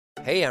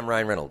Hey, I'm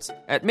Ryan Reynolds.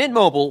 At Mint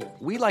Mobile,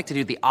 we like to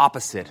do the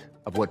opposite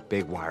of what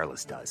Big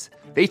Wireless does.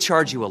 They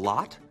charge you a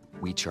lot,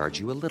 we charge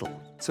you a little.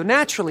 So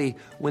naturally,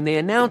 when they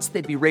announced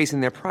they'd be raising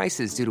their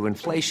prices due to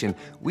inflation,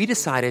 we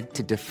decided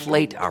to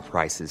deflate our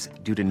prices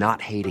due to not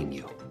hating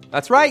you.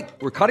 That's right.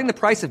 We're cutting the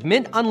price of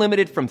Mint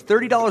Unlimited from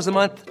 $30 a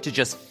month to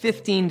just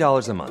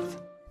 $15 a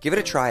month. Give it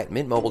a try at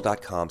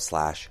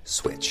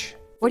mintmobile.com/switch.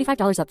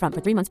 $45 up front for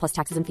 3 months plus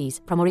taxes and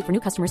fees. Promo rate for new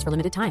customers for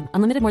limited time.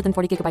 Unlimited more than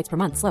 40 gigabytes per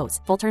month. Slows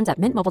full terms at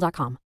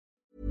mintmobile.com.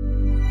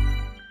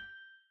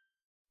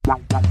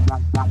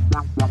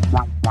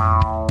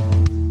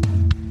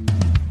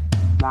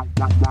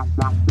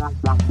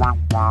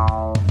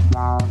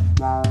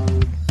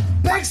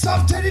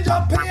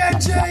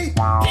 BigSoftTitty.png.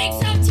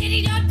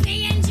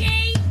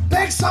 BigSoftTitty.png.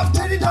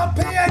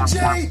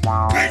 BigSoftTitty.png.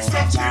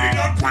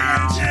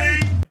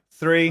 BigSoftTitty.png.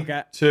 3,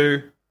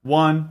 2,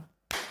 1.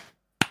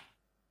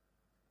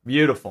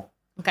 Beautiful.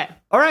 Okay.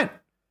 All right.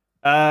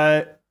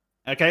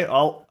 Okay,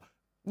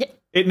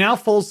 It now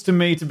falls to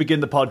me to begin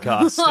the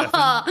podcast,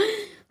 Stefan.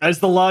 As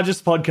the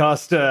largest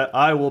podcaster,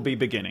 I will be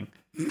beginning.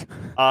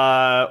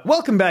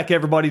 Welcome back,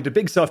 everybody, to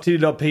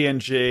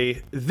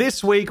BigSoftTitty.png.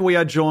 This week we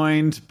are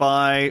joined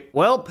by,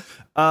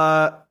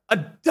 a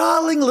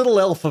darling little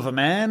elf of a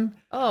man.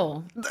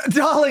 Oh. A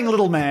darling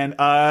little man.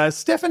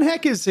 Stefan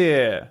Heck is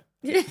here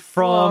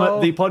from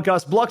the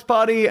podcast Blocked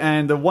Party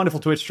and the wonderful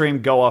Twitch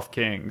stream Go Off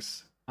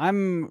Kings.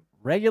 I'm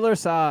regular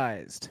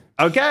sized.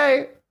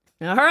 Okay.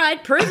 All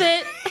right, prove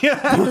it.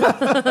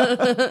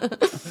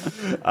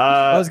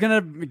 I was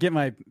going to get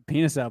my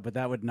penis out, but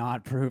that would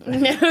not prove it.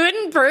 It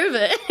wouldn't prove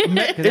it.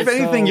 If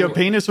anything, your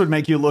penis would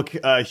make you look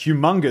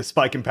humongous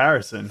by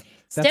comparison.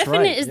 Stefan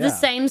right, is yeah. the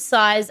same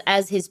size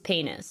as his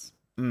penis.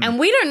 And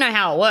we don't know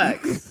how it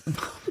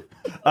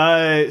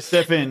works.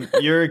 Stefan,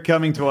 you're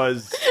coming to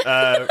us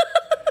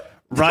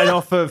right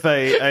off of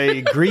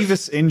a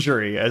grievous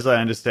injury, as I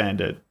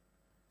understand it.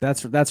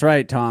 That's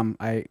right, Tom.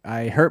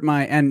 I hurt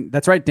my, and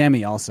that's right,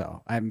 Demi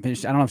also. I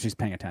don't know if she's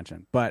paying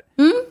attention, but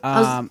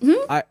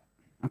I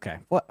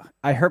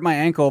hurt my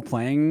ankle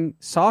playing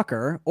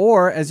soccer,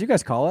 or as you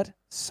guys call it,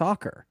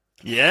 soccer.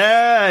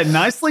 Yeah,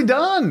 nicely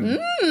done.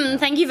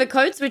 Thank you for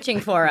code switching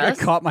for I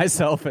us. caught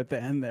myself at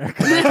the end there.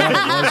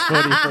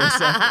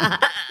 I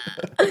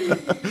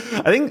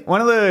think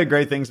one of the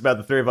great things about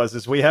the three of us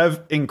is we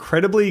have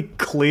incredibly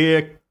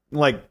clear,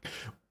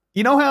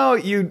 you know how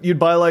you'd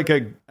buy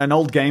an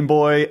old Game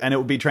Boy and it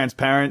would be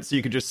transparent so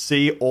you could just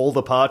see all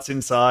the parts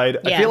inside?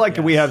 Yeah. I feel like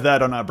we have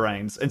that on our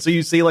brains. And so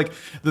you see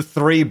the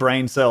three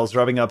brain cells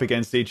rubbing up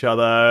against each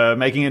other,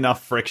 making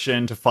enough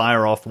friction to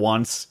fire off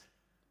once.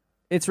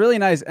 It's really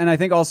nice, and I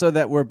think also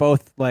that we're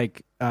both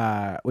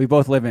we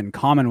both live in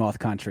Commonwealth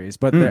countries,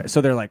 but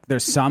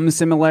there's some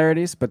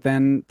similarities, but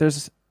then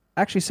there's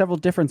actually several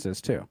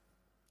differences too.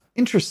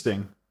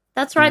 Interesting.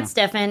 That's right,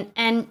 Stefan.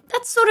 And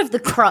that's sort of the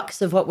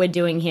crux of what we're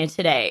doing here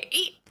today.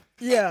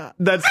 Yeah,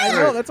 I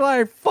know. That's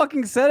why I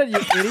fucking said it, you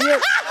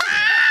idiot.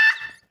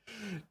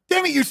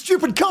 Damn it, you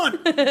stupid cunt!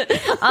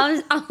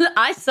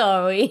 I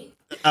sorry.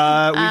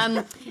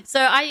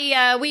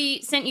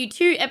 We sent you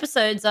 2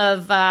 episodes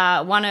of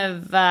one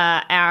of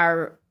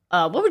our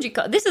what would you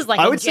call this? Is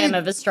a gem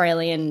of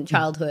Australian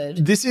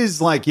childhood. This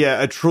is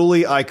a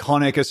truly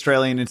iconic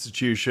Australian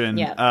institution.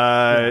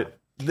 Yeah.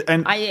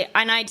 And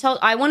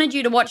I wanted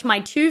you to watch my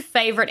 2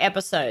 favorite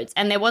episodes,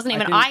 and there wasn't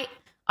even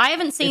I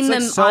haven't seen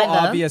them so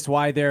either. obvious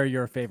why they're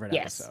your favorite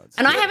episodes.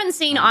 And I haven't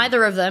seen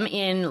either of them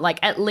in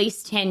at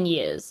least 10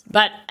 years.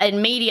 But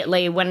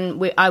immediately when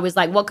I was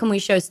like, what can we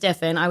show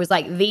Stefan? I was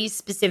like, these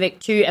specific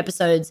 2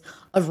 episodes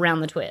of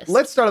Round the Twist.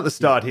 Let's start at the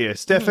start here.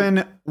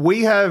 Stefan,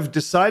 we have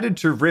decided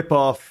to rip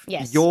off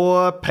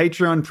your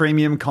Patreon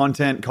premium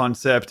content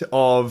concept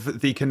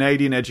of the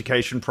Canadian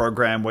education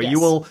program where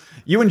you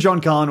and John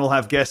Cullen will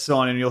have guests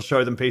on and you'll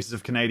show them pieces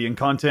of Canadian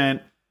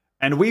content.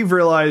 And we've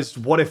realized,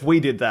 what if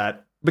we did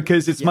that?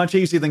 Because it's much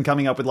easier than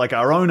coming up with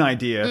our own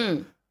idea.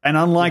 And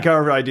unlike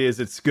our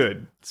ideas, it's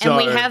good. So,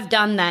 and we have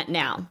done that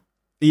now.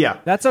 Yeah.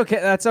 That's okay.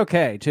 That's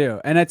okay,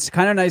 too. And it's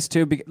kind of nice,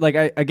 too.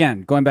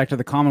 Again, going back to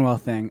the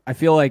Commonwealth thing, I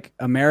feel like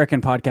American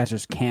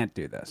podcasters can't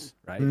do this,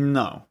 right?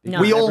 No.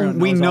 No. We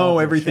know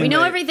everything. We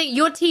know everything.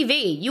 You're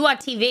TV. You are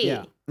TV.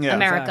 Yeah.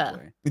 America.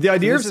 Exactly. The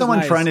idea of is someone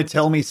nice. trying to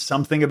tell me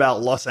something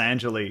about Los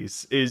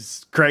Angeles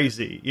is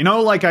crazy.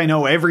 I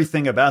know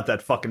everything about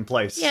that fucking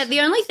place. Yeah,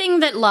 the only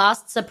thing that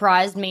last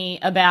surprised me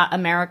about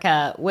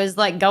America was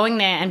going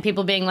there and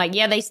people being like,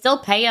 yeah, they still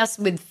pay us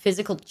with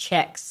physical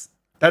checks.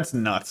 That's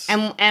nuts.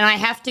 And I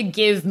have to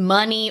give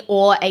money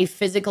or a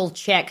physical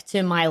check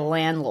to my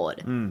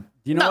landlord.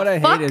 You know what I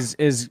hate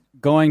is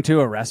going to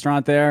a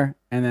restaurant there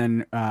and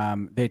then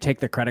they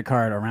take the credit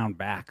card around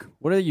back.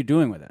 What are you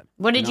doing with it?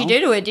 What did you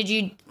do to it? Did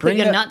you put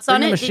your nuts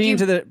on it?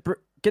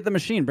 Get the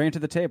machine, bring it to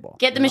the table.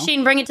 Get the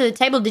machine, bring it to the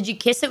table. Did you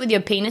kiss it with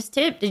your penis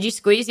tip? Did you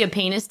squeeze your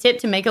penis tip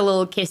to make a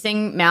little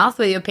kissing mouth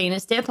with your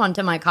penis tip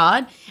onto my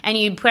card? And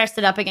you pressed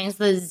it up against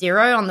the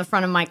 0 on the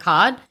front of my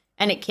card?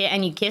 And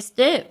and you kissed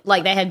it?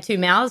 Like they had two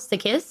mouths to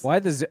kiss? Why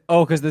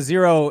because the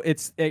zero,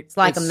 it's like it's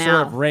a sort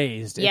mouth. of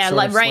raised. Yeah, It's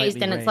like sort of raised,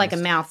 slightly and it's like a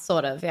raised. mouth,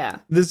 sort of, yeah.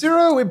 The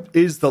zero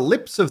is the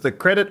lips of the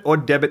credit or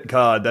debit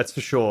card, that's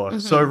for sure. Mm-hmm.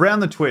 So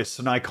Round the Twist,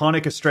 an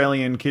iconic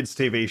Australian kids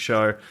TV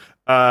show.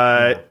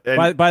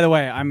 And By the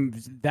way, I'm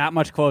that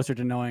much closer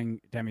to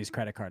knowing Demi's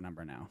credit card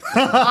number now.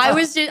 I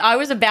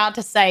was about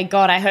to say,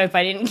 God, I hope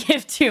I didn't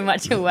give too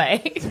much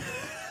away.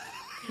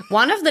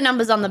 One of the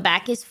numbers on the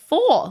back is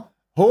 4.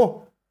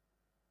 Oh.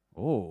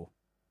 Oh.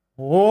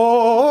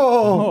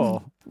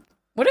 Oh.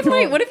 What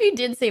if you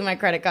did see my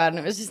credit card and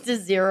it was just a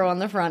 0 on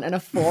the front and a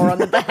 4 on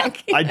the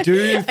back? I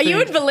do think You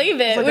would believe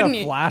it, It's like wouldn't a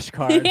you?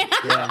 flashcard.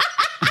 Yeah.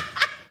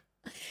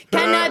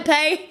 Can I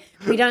pay?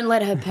 We don't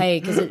let her pay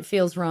because it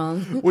feels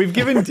wrong. we've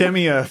given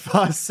Demi a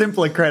far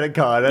simpler credit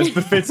card as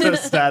befits her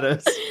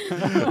status.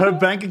 Her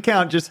bank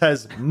account just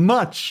has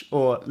much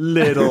or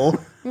little.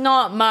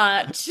 Not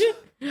much.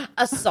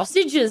 A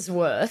sausage's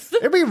worth.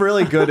 It'd be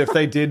really good if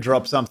they did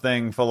drop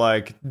something for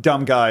like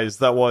dumb guys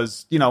that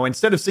was,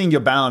 instead of seeing your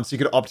balance, you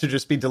could opt to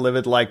just be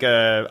delivered like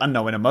an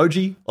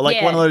emoji or like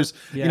Yeah. one of those,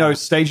 Yeah.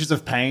 stages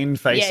of pain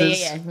faces.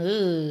 Yeah.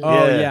 Ooh.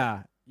 Oh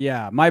Yeah.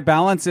 yeah. My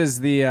balance is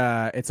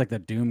it's like the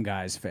Doom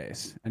guy's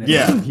face, and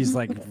Yeah. he's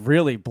like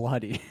really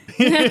bloody.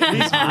 He's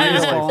Eyes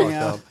really falling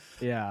fucked out. up.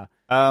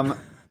 Yeah.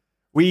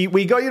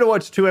 We got you to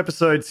watch 2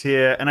 episodes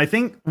here, and I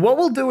think what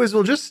we'll do is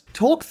we'll just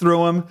talk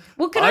through them.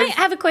 Well, can I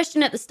have a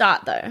question at the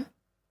start, though?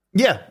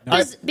 Yeah.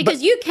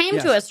 Because you came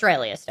to Yes.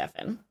 Australia,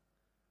 Stefan.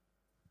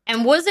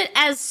 And was it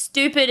as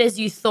stupid as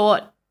you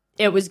thought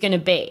it was going to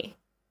be?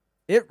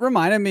 It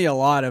reminded me a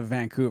lot of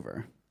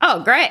Vancouver,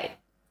 Oh, great.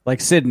 like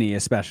Sydney,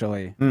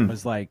 especially Hmm.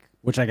 was like,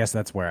 which I guess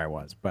that's where I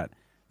was, but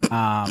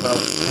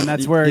and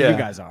that's where yeah. you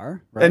guys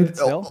are, right? And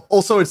Still?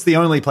 also, it's the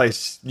only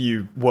place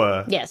you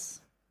were.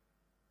 Yes.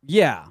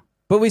 Yeah,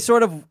 but we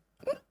sort of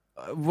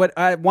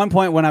at one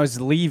point when I was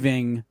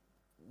leaving,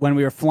 when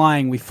we were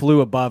flying, we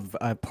flew above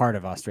a part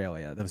of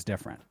Australia that was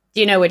different.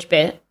 Do you know which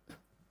bit?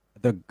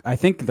 I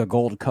think the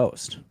Gold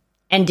Coast.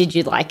 And did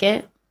you like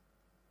it?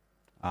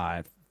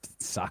 It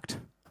sucked.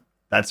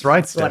 That's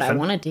right, That's what I Stefan.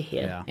 wanted to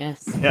hear. Yeah.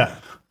 Yes. Yeah.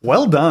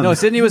 Well done. No,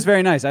 Sydney was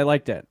very nice. I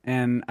liked it,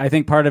 and I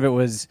think part of it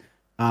was,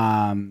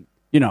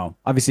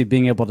 obviously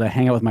being able to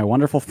hang out with my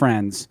wonderful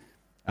friends,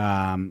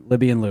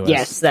 Libby and Lewis.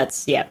 Yes,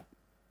 that's, yeah.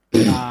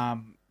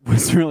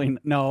 Was really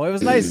it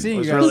was nice seeing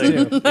you guys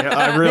really, too. yeah,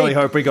 I really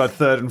hope we got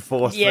 3rd and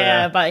 4th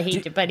Yeah,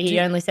 there. but he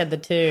only said the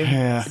 2.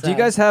 Yeah. So. Do you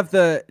guys have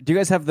the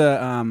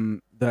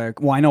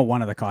well, I know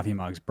one of the coffee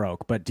mugs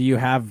broke, but do you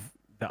have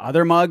the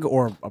other mug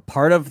or a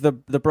part of the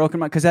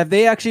broken mug? Because have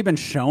they actually been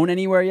shown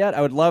anywhere yet?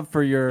 I would love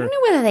for your, I don't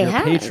know whether they your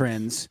have.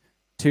 patrons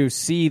to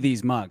see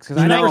these mugs,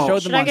 because I No. never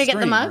showed Should them I on go get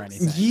the stream or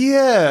mugs? anything.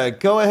 Yeah,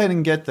 go ahead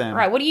and get them. All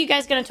right, what are you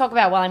guys going to talk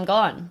about while I'm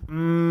gone?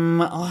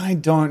 I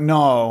don't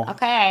know.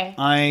 Okay.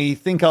 I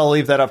think I'll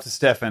leave that up to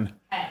Stefan.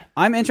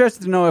 I'm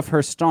interested to know if her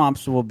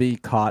stomps will be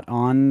caught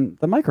on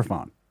the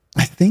microphone.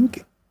 I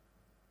think.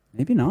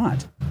 Maybe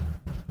not,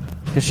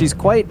 because she's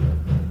quite.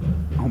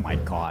 Oh my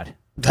god.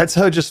 That's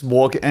her just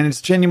walking, and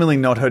it's genuinely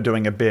not her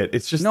doing a bit.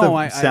 It's just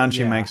the sound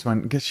she yeah. makes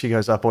when she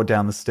goes up or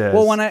down the stairs.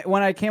 Well,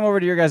 when I came over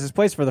to your guys'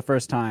 place for the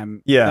first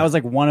time, Yeah. that was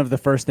like one of the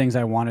first things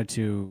I wanted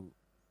to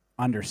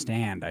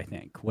understand. I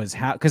think was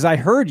how, because I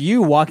heard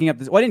you walking up.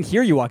 I didn't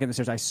hear you walking up the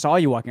stairs. I saw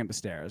you walking up the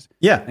stairs.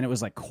 Yeah. and it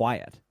was like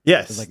quiet.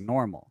 Yes. It was like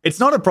normal. It's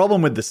not a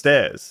problem with the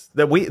stairs.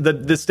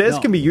 The stairs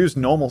No. can be used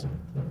normal.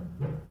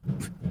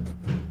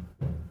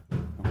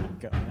 Oh my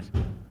god.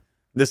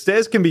 The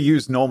stairs can be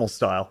used normal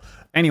style.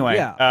 Anyway,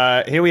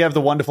 Yeah. Here we have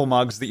the wonderful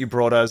mugs that you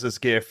brought us as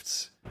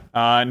gifts.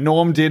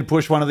 Norm did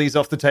push one of these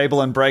off the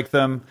table and break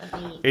them.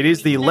 It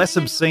is the less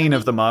obscene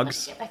of the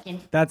mugs. Get back in.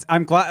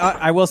 I'm glad.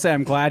 I will say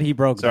I'm glad he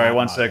broke. Sorry, that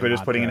one mug sec. We're and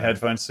just not putting in the-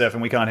 headphones,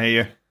 Stefan. We can't hear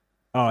you.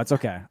 Oh, it's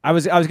okay. I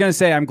was gonna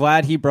say I'm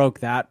glad he broke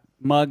that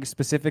mug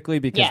specifically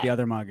because Yeah. the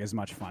other mug is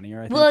much funnier.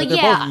 I think. Well, But they're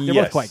yeah. both, they're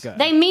Yes. both quite good.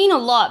 They mean a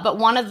lot, but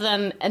one of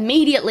them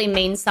immediately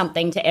means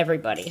something to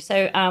everybody.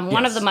 So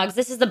one of Yes. the mugs,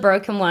 this is the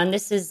broken one.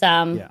 This is,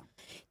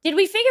 Did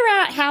we figure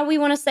out how we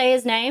want to say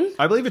his name?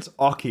 I believe it's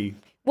Oki.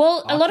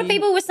 Well, a lot of Aki?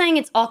 people were saying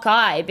it's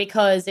Okai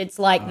because it's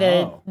like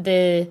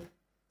the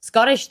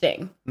Scottish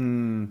thing.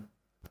 You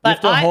But have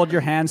to hold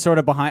your hand sort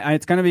of behind.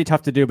 It's going to be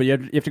tough to do, but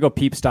you have to go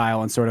peep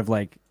style and sort of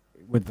like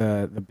with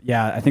the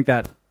yeah. I think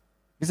that I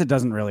guess it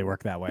doesn't really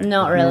work that way.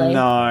 Not really.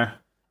 No.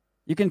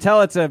 You can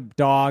tell it's a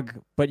dog,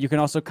 but you can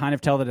also kind of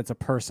tell that it's a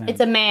person.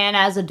 It's a man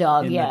as a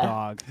dog, in yeah. the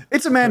dog.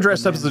 It's a man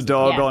dressed up as a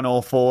dog Yeah. on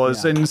all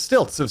fours Yeah. and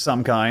stilts of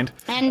some kind.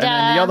 And,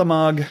 then the other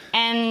mug.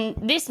 And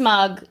this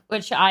mug,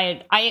 which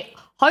I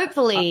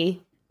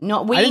hopefully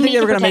not. We I didn't need think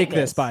they were to going to protect make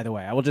this, by the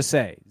way. I will just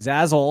say,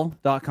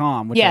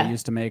 Zazzle.com, which Yeah. I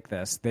used to make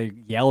this, they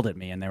yelled at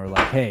me and they were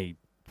like, hey,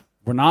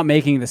 we're not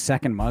making the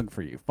second mug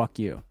for you. Fuck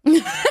you.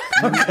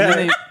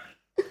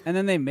 And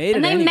then they made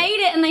And it they anyway. made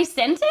it and they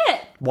sent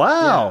it.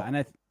 Wow. Yeah,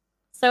 and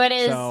So it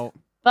is so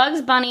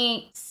Bugs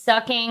Bunny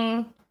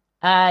sucking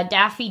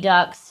Daffy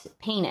Duck's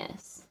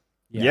penis.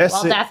 yeah. Yes.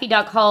 While Daffy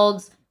Duck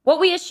holds what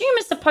we assume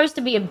is supposed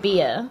to be a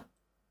beer.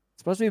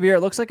 supposed to be beer.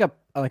 It looks like a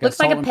Looks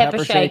salt like a and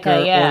pepper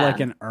shaker, yeah. or like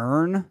an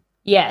urn,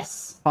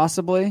 Yes.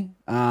 possibly.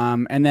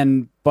 And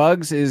then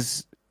Bugs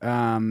is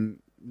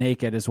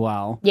naked as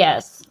well.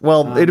 Yes.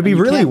 Well, it'd be and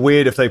you really can't-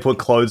 weird if they put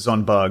clothes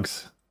on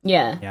Bugs.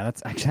 Yeah. Yeah,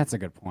 that's a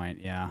good point.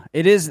 Yeah,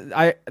 it is.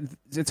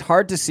 It's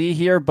hard to see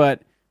here,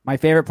 but my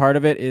favorite part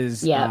of it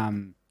is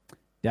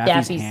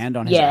Daffy's hand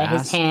on his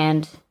ass. his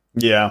hand.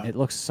 Yeah. It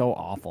looks so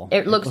awful.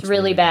 It looks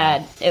really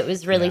bad. It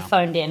was really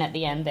phoned in at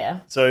the end there.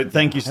 So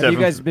thank you, Have Stefan. you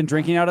guys been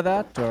drinking out of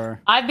that,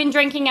 or? I've been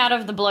drinking out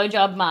of the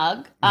blowjob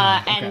mug,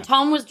 and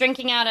Tom was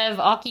drinking out of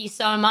Oki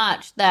so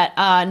much that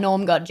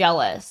Norm got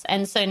jealous,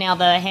 and so now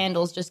the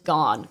handle's just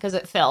gone because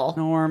it fell.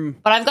 Norm.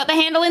 But I've got the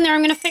handle in there. I'm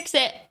going to fix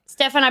it.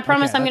 Stefan, I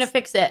promise I'm going to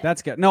fix it.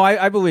 That's good. No,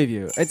 I believe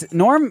you.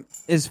 Norm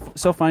is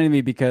so funny to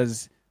me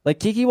because like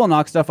Kiki will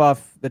knock stuff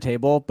off the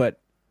table, but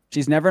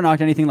she's never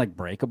knocked anything like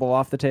breakable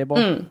off the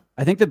table.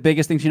 I think the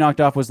biggest thing she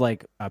knocked off was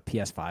like a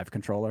PS5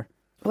 controller.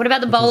 What about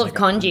the bowl of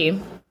congee?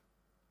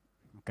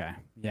 Okay.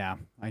 Yeah,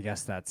 I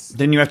guess that's...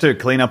 Didn't you have to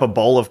clean up a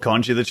bowl of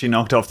congee that she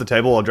knocked off the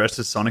table while dressed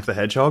as Sonic the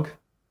Hedgehog?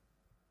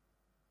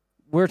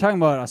 We were talking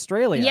about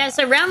Australia. Yeah,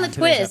 so Round the on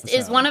today's Twist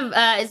is episode.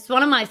 it's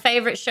one of my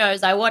favorite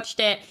shows. I watched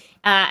it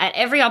at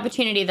every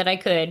opportunity that I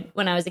could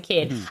when I was a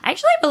kid. I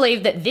actually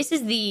believe that this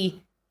is the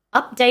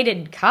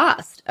updated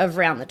cast of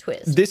Round the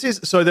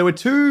Twist. So there were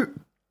two...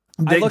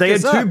 They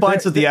had two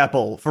bites of the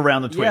apple for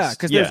Round the Twist. Yeah,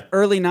 because there's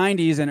early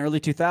 90s and early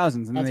 2000s,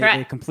 and then That's they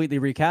right. completely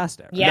recast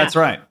it. Yeah. That's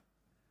right.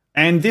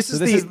 And this So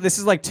this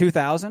is like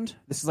 2000?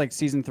 This is like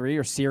season 3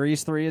 or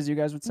series 3, as you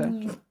guys would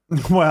say?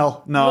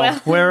 Well, no,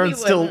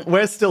 Well,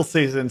 we're still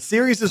seasoned.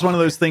 Series is one of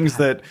those things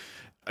that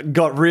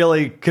got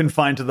really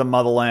confined to the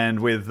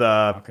motherland with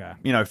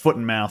foot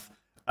and mouth.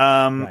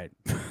 Right.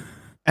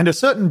 And a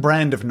certain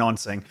brand of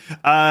nonsing.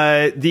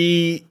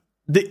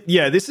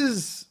 This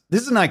is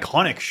an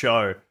iconic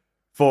show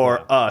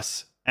for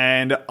us,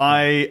 and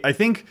I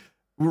think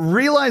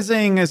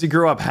realizing as you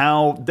grew up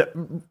how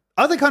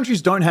other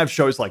countries don't have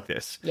shows like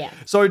this. Yeah.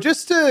 So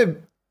just to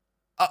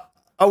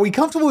are we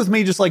comfortable with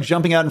me just like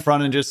jumping out in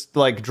front and just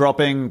like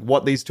dropping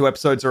what these two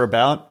episodes are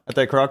about at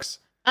their crux?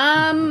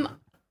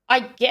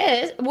 I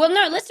guess. Well,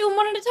 no, let's do them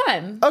one at a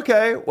time.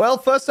 Okay, well,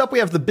 first up we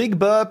have The Big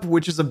Burp,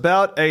 which is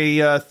about a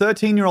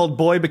 13-year-old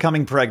boy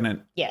becoming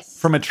pregnant. Yes.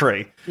 From a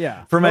tree.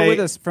 Yeah. From But a with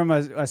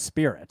a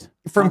spirit.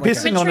 from Not like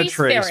pissing a on a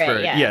tree tree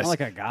spirit, yeah. Yes. Not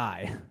like a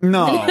guy.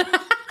 No.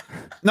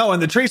 No,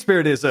 and the tree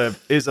spirit is a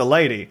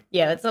lady.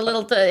 Yeah, it's a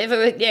little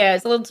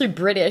it's a little too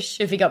British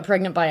if he got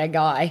pregnant by a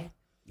guy.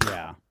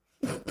 Yeah.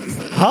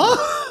 Huh?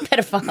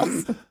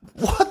 Pedophiles.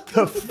 What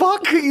the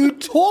fuck are you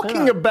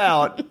talking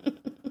about?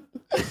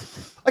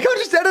 I can't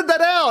just edit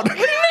that out. What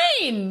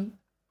do you mean?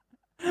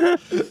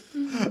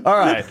 All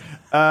right.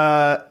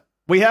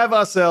 We have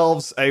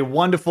ourselves a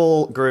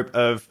wonderful group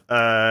of,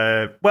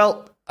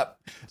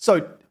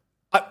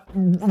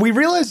 we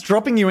realized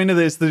dropping you into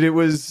this that it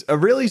was a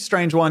really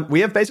strange one. We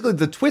have basically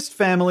the Twist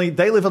family.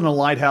 They live in a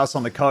lighthouse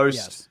on the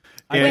coast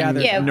in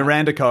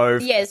Naranda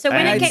Cove. Yeah, so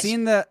when and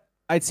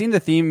I'd seen the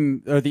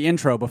theme or the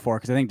intro before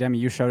because I think Demi,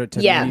 you showed it to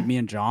me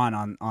and John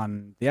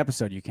on the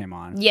episode you came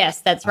on.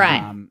 Yes, that's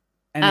right.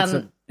 And it's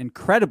an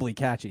incredibly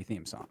catchy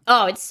theme song.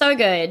 Oh, it's so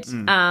good.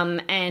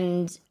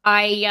 And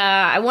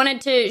I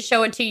wanted to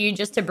show it to you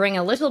just to bring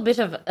a little bit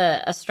of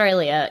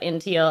Australia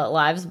into your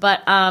lives.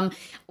 But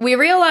we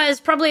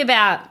realized probably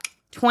about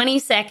 20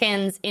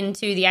 seconds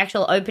into the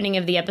actual opening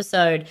of the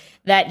episode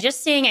that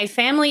just seeing a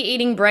family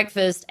eating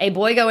breakfast, a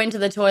boy go into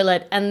the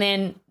toilet, and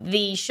then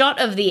the shot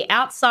of the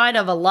outside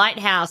of a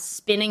lighthouse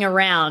spinning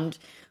around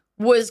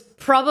was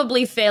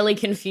probably fairly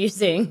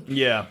confusing.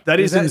 Yeah,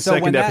 that is in the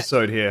second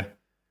episode here.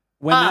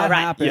 When that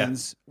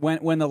happens,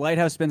 when the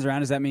lighthouse spins around,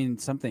 does that mean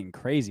something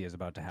crazy is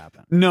about to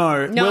happen?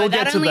 No, No, we'll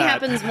that get to only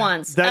that. happens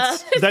once.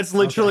 That's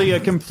literally a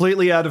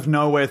completely out of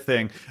nowhere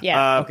thing.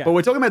 Yeah. But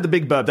we're talking about The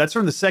Big Burp. That's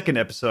from the second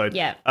episode.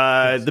 Yeah.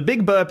 The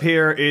Big Burp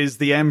here is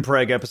the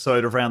M-Preg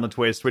episode of Round the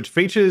Twist, which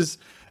features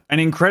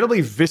an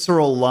incredibly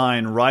visceral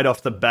line right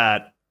off the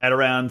bat at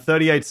around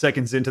 38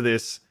 seconds into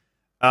this.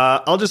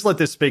 I'll just let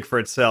this speak for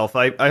itself.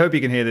 I hope you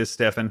can hear this,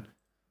 Stefan.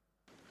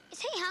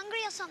 Is he hungry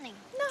or something?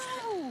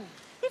 No.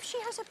 If she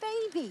has a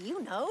baby,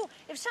 you know.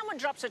 If someone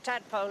drops a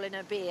tadpole in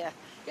her beer,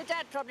 your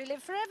dad probably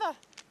lived forever.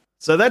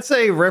 So that's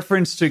a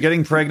reference to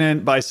getting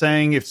pregnant by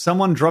saying if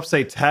someone drops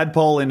a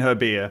tadpole in her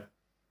beer.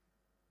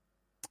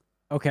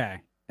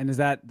 Okay. And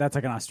that's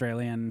like an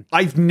Australian...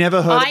 I've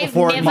never heard it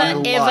before in my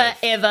life.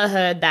 ever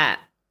heard that.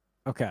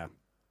 Okay.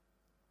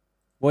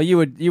 Well, you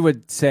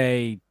would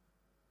say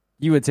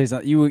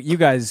something. You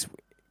guys,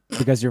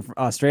 because you're from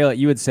Australia,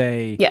 you would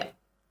say... Yeah.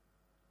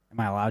 Am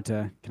I allowed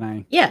to? Can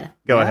I? Yeah.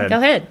 Go ahead.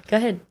 Go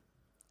ahead.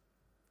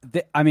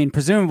 I mean,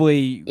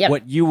 presumably Yep.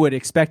 what you would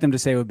expect them to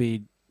say would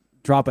be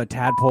drop a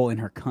tadpole in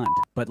her cunt.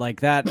 But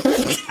like that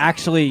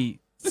actually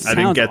I didn't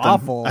sounds get them.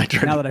 awful I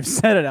tried now to- that I've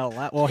said it out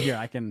loud. Well, here,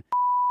 I can...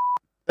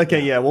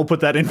 Okay, yeah, we'll put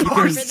that in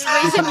first.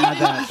 you can add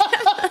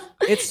that.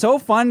 It's so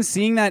fun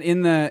seeing that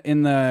in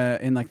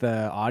like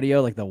the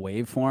audio, like the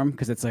waveform,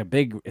 because it's a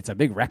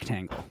big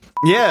rectangle.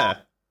 Yeah.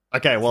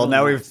 Okay, well,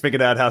 now we've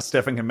figured out how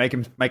Stefan can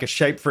make a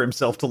shape for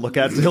himself to look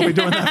at, so he'll be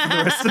doing that for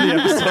the rest of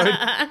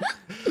the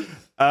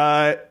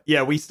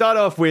episode. We start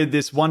off with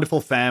this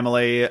wonderful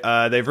family.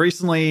 They've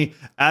recently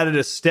added a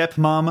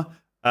stepmom,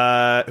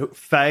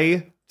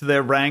 Faye, to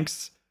their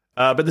ranks.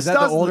 But is that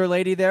the older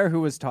lady there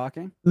who was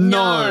talking?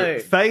 No.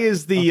 Faye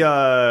is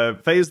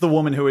the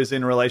woman who is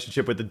in a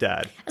relationship with the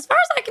dad. As far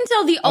as I can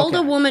tell, the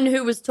older woman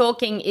who was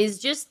talking is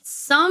just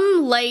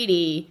some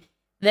lady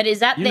that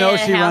is at their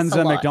house she runs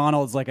a lot.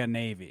 McDonald's like a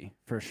Navy,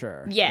 for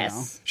sure.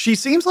 Yes. She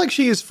seems like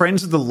she is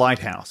friends with the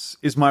lighthouse,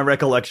 is my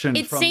recollection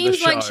It from the seems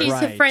show. like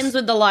she's friends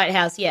with the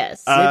lighthouse,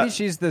 yes. Maybe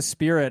she's the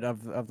spirit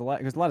of the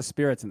light. There's a lot of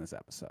spirits in this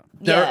episode.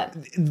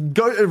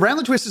 Around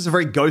the Twist is a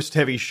very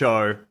ghost-heavy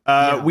show.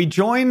 We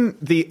join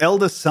the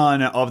elder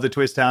son of the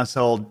Twist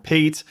household,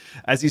 Pete,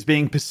 as he's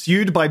being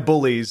pursued by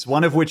bullies,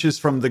 one of which is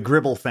from the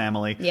Gribble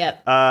family.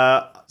 Yep.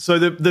 So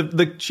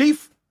the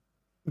chief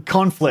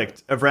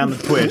conflict around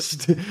the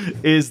Twist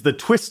is the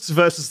Twists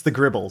versus the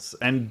Gribbles,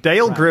 and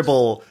Dale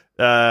Gribble,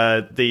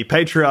 the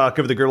patriarch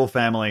of the Gribble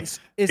family,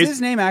 is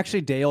his name actually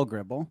Dale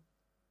Gribble?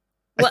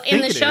 Well, in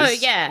the show,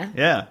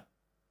 yeah.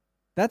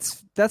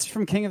 That's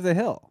from King of the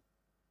Hill.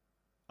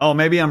 Oh,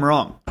 maybe I'm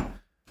wrong.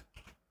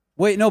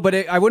 Wait, no, but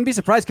I wouldn't be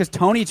surprised because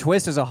Tony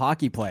Twist is a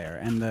hockey player,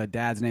 and the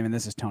dad's name in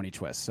this is Tony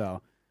Twist.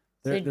 So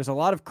there's a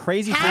lot of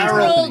crazy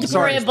Harold things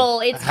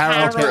Gribble. It's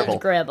Harold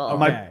Gribble. Oh,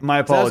 my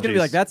apologies. So I was gonna be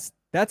like,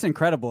 that's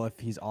incredible if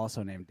he's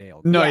also named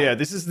Dale. No,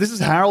 this is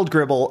Harold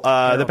Gribble.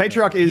 The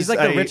patriarch is he's like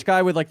the rich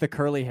guy with like the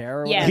curly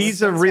hair. Yes,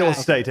 he's a real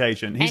estate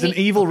agent. He's an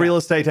evil real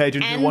estate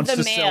agent who wants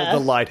to sell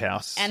the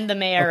lighthouse. And the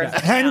mayor of the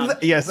town.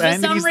 For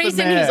some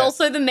reason, he's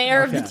also the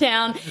mayor of the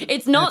town.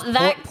 It's not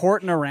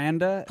Port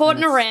Noranda. Port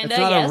Noranda, It's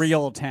not a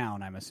real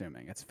town, I'm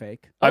assuming. It's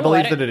fake. I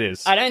believe that it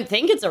is. I don't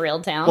think it's a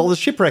real town. Well, the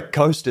shipwreck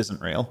coast isn't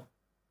real.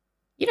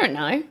 You don't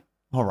know.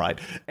 All right.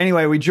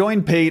 Anyway, we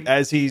join Pete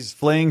as he's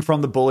fleeing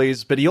from the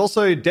bullies, but he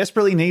also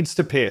desperately needs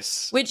to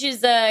piss. Which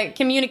is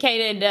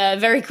communicated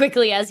very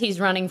quickly as he's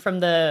running from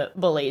the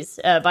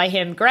bullies by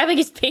him grabbing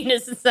his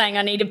penis and saying,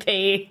 I need to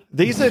pee.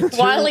 These are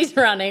while he's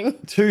running.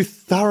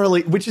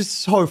 Which is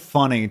so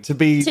funny to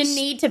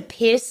need to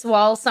piss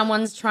while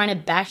someone's trying to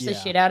bash the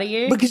shit out of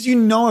you. Because you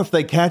know if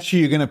they catch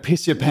you, you're going to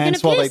piss your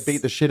pants while they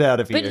beat the shit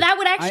out of you. But that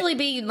would actually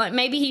be, like,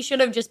 maybe he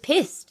should have just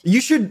pissed. You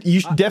should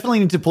definitely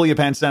need to pull your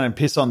pants down and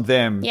piss on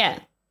them. Yeah.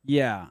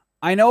 Yeah.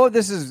 I know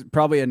this is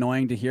probably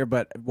annoying to hear,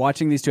 but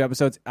watching these two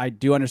episodes, I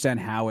do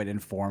understand how it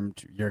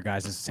informed your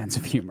guys' sense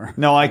of humor.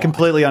 No, I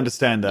completely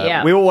understand that.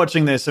 Yeah. We were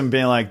watching this and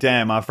being like,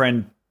 damn, our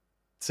friend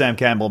Sam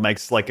Campbell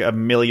makes like a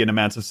million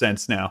amounts of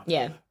sense now.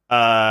 Yeah.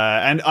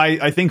 And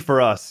I think for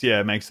us,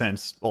 it makes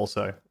sense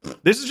also.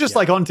 This is just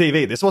like on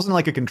TV. This wasn't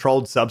like a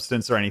controlled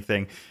substance or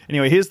anything.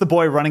 Anyway, here's the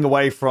boy running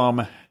away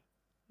from...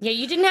 Yeah,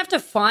 you didn't have to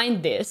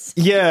find this.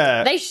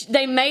 Yeah.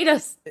 They made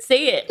us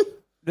see it.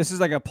 This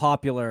is like a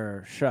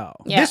popular show.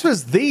 Yeah. This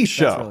was the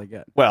show. That's really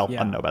good. Well, I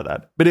don't know about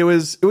that. But it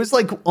was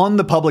like on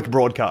the public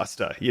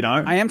broadcaster, you know?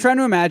 I am trying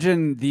to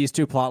imagine these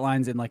two plot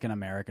lines in like an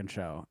American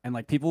show, and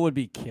like people would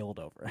be killed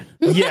over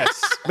it.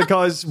 Yes,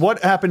 because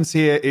what happens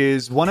here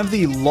is one of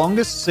the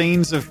longest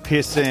scenes of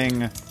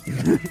pissing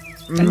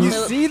and you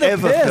see the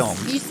ever piss. filmed.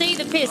 You see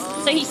the piss.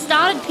 So he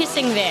started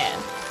pissing there.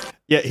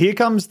 Yeah, here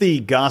comes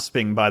the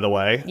gasping, by the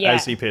way, Yeah.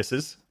 as he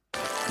pisses.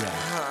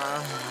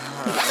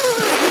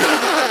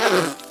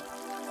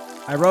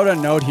 I wrote a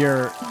note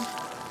here,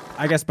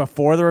 I guess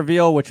before the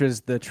reveal, which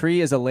was the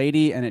tree is a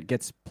lady and it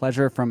gets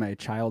pleasure from a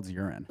child's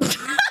urine.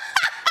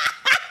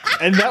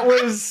 And that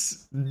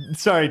was,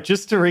 sorry,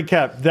 just to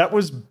recap, that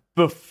was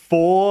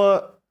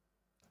before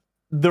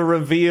the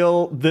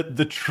reveal that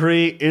the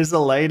tree is a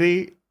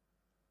lady.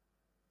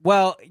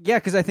 Well, yeah,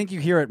 because I think you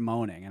hear it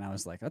moaning, and I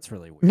was like, that's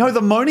really weird. No,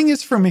 the moaning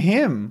is from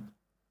him.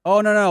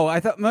 Oh, no.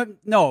 I thought, not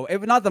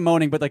the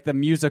moaning, but like the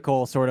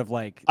musical sort of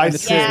like. I the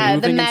see. Yeah, the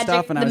moving and magic,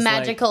 stuff, and I the was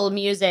magical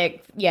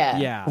music. Yeah.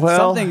 Yeah.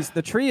 Well-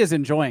 the tree is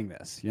enjoying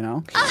this, you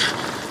know?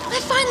 I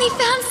finally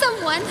found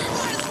someone.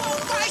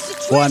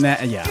 Well, and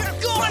that, yeah.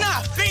 You're going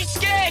up! Be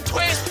scared,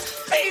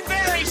 Twist! Be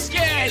very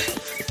scared!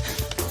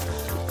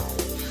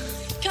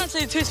 Can't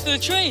say Twist for the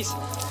trees.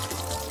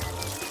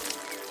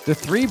 The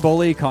three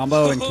bully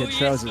combo in kid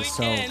shows is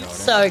so good.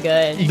 So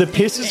good. The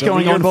piss is The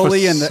going leader on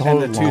bully for and so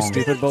the two long.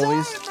 stupid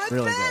bullies,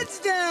 really good.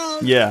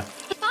 Yeah.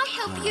 If I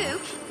help you,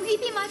 will you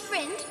be my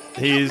friend?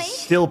 And He's help me?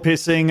 still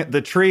pissing.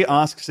 The tree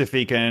asks if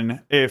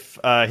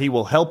he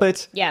will help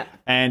it. Yeah.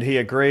 And he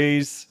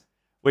agrees,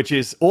 which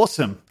is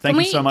awesome. Thank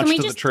you so much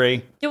to the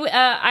tree.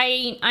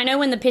 I know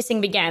when the pissing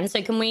began,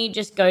 so can we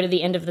just go to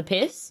the end of the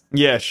piss?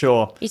 Yeah,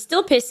 sure. He's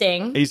still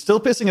pissing. He's still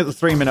pissing at the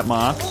 3-minute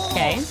mark.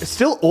 Okay.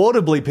 Still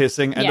audibly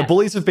pissing, and Yeah. the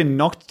bullies have been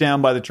knocked down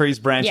by the tree's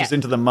branches Yeah.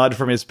 into the mud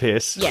from his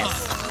piss. Yes.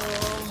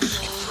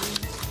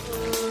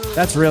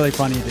 That's really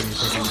funny that he's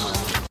pissing that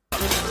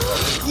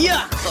long.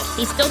 Yeah!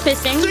 He's still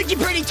pissing. Think you're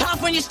pretty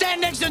tough when you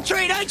stand next to a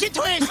tree, don't you,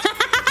 Twist?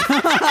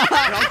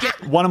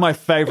 One of my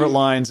favorite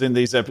lines in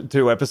these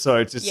two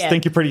episodes is, Yeah.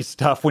 think you're pretty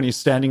tough when you're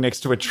standing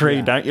next to a tree,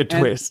 Yeah. don't you, And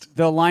Twist?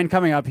 the line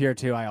coming up here,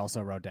 too, I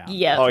also wrote down.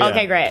 Yeah. Oh, yeah.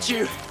 Okay, great.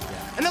 You.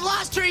 And the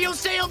last tree you'll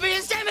see will be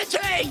a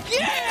cemetery!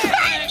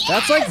 Yeah!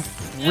 That's like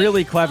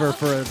really clever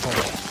for a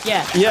toy.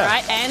 Yeah. Yeah. All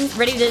right, and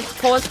ready to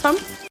pause, Tom?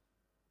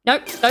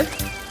 Nope, go.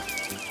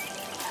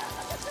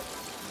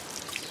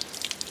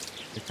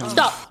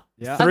 Stop.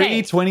 Yeah.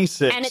 Okay.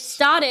 3:26. And it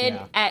started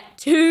at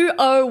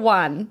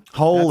 2:01.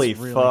 Holy That's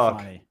really fuck.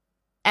 funny.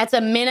 That's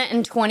a minute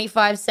and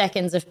 25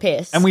 seconds of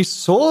piss. And we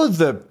saw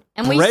the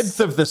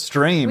breadth of the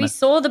stream. We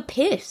saw the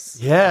piss.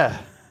 Yeah.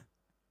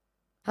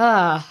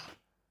 Ah.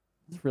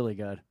 It's really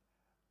good.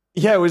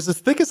 Yeah, it was as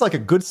thick as like a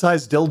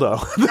good-sized dildo.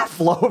 The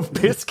flow of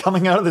piss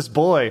coming out of this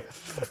boy.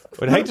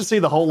 Would hate to see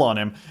the hole on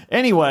him.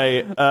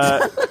 Anyway,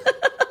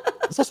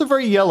 it's also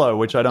very yellow,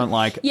 which I don't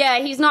like. Yeah,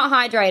 he's not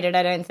hydrated,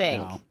 I don't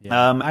think. No,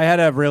 yeah. I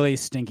had a really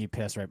stinky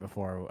piss right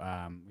before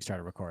we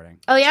started recording.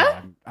 Oh,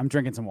 yeah? So I'm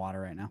drinking some water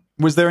right now.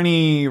 Was there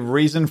any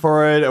reason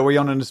for it? Are we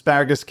on an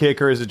asparagus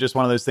kick, or is it just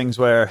one of those things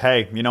where,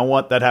 hey, you know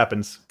what? That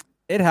happens.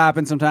 It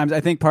happens sometimes. I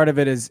think part of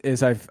it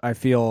is I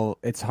feel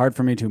it's hard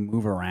for me to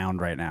move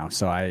around right now,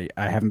 so I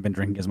haven't been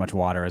drinking as much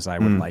water as I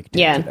would like to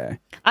today.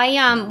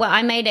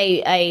 I made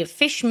a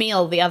fish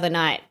meal the other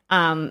night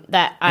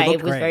that I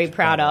was great, very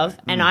proud of,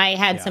 and I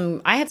had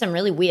some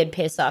really weird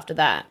piss after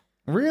that.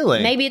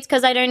 Really? Maybe it's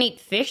because I don't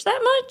eat fish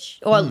that much,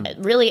 or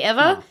really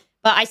ever.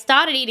 But I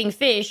started eating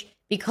fish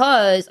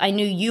because I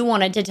knew you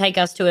wanted to take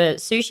us to a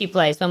sushi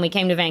place when we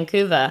came to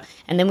Vancouver,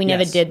 and then we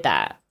never did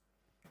that.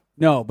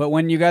 No, but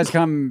when you guys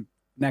come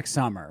next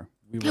summer,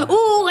 we will.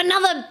 Ooh,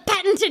 another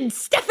patented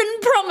Stefan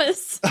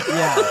promise.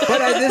 Yeah, but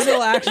this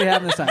will actually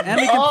happen this time,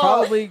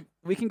 and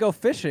we can go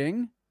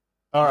fishing.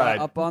 All right.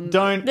 Up on.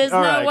 There's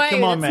all no right, way.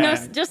 Come on,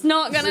 man. Just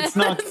not gonna. It's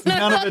not, there's no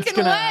none of it's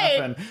fucking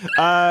going to way.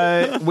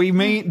 happen. We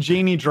meet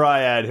Genie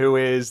Dryad, who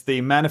is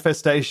the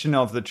manifestation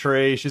of the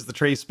tree. She's the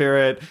tree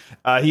spirit.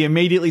 He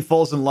immediately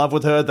falls in love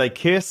with her. They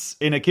kiss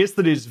in a kiss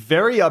that is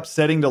very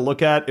upsetting to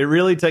look at. It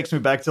really takes me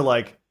back to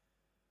like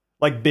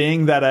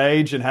being that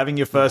age and having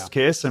your first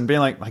kiss and being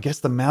like, I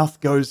guess the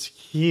mouth goes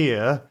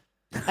here.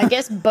 I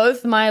guess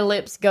both my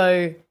lips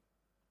go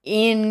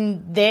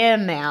in their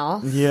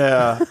mouth.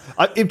 Yeah.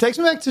 It takes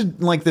me back to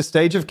like the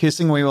stage of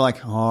kissing where you were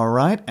like, all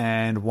right,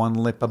 and one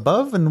lip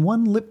above and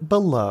one lip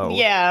below.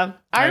 Yeah.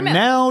 And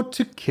now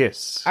to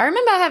kiss. I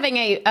remember having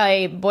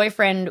a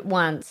boyfriend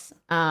once,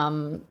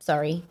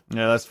 sorry.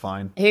 Yeah, that's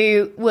fine.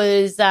 Who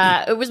was,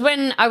 it was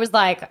when I was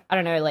like, I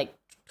don't know, like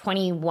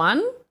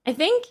 21, I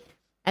think.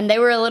 And they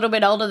were a little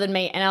bit older than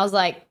me. And I was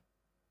like,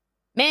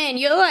 man,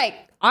 you're like,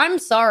 I'm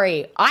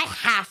sorry. I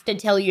have to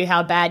tell you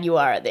how bad you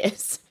are at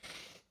this.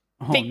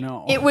 Oh,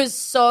 no. It was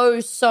so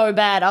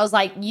bad. I was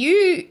like,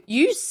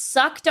 you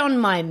sucked on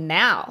my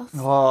mouth.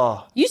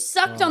 Oh. You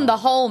sucked on the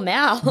whole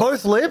mouth.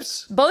 Both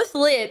lips? Both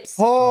lips.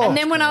 Oh. And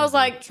then when I was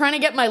like trying to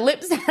get my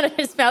lips out of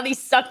his mouth, he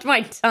sucked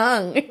my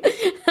tongue.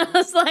 I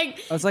was like,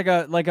 it's like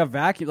a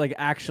vacuum, like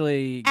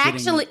actually,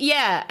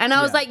 yeah. And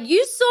I was like,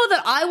 you saw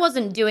that I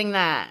wasn't doing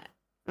that,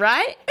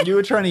 right? You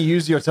were trying to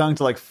use your tongue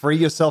to like free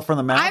yourself from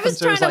the mouth. I was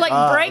trying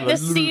to break the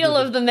seal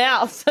of the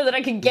mouth so that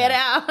I could get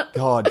out.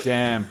 God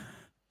damn.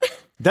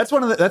 That's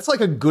that's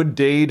like a good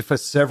deed for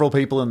several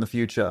people in the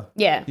future.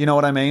 Yeah. You know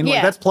what I mean? Yeah.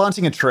 Like that's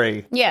planting a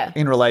tree. Yeah.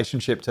 In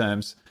relationship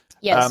terms.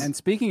 Yes. And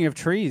speaking of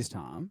trees,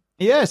 Tom.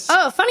 Yes.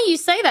 Oh, funny you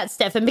say that,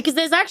 Stefan, because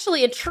there's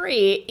actually a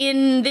tree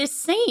in this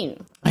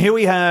scene. Here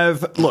we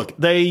have, look,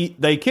 they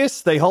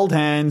kiss, they hold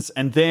hands,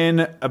 and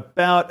then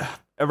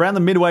around the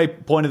midway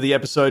point of the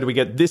episode, we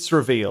get this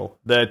reveal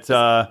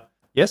that,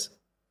 yes?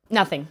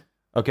 Nothing.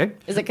 Okay.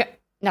 Is it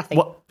nothing?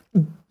 What?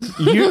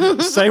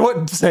 You say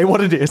what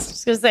it is. I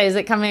was going to say, is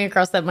it coming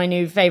across that my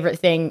new favorite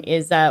thing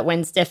is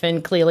when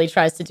Stefan clearly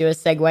tries to do a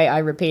segue, I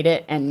repeat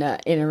it, and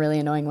in a really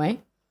annoying way?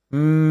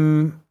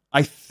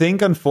 I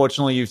think,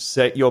 unfortunately, you've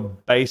set your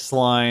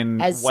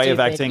baseline As way of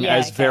stupid. acting Yeah,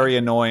 as okay. very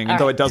annoying, All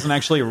though right. it doesn't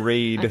actually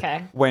read.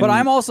 Okay. But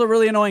I'm also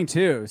really annoying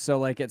too, so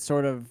like it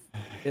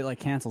like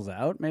cancels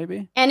out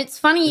maybe. And it's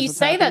funny you what's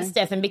say that, happening?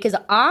 Stefan, because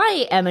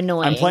I am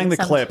annoying. I'm playing the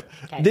clip.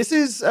 Okay. This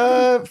is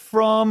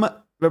from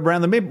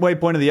around the midway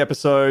point of the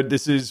episode.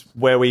 This is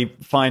where we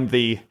find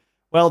the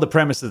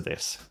premise of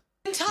this.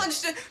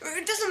 Touched.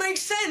 It doesn't make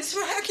sense.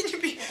 How can you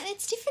be?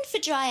 It's different for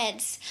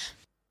dryads.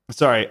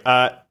 Sorry,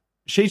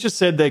 she just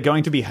said they're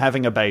going to be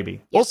having a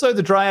baby. Also,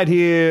 the dryad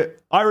here,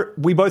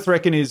 we both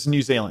reckon is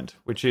New Zealand,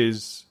 which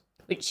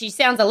she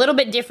sounds a little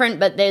bit different,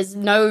 but there's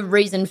no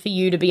reason for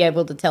you to be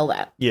able to tell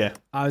that. Yeah.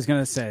 I was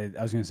gonna say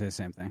the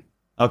same thing.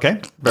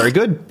 Okay, very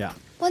good. Yeah.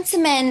 Once a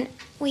man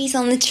wheezes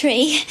on the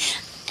tree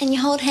and you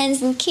hold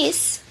hands and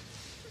kiss,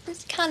 you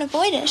can't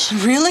avoid it.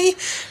 Really?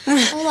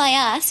 All I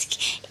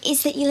ask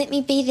is that you let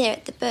me be there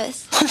at the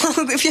birth.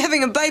 If you're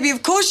having a baby,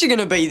 of course you're going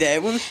to be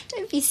there. Well,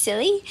 Don't be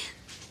silly.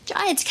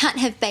 Dryads can't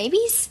have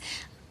babies.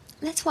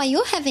 That's why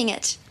you're having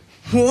it.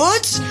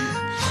 what?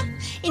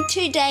 In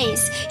 2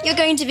 days, you're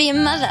going to be a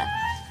mother.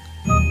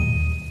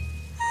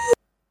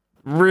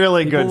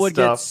 Really People good would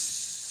get stuff.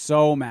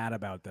 so mad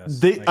about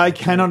this. I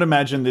cannot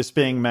imagine this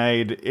being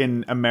made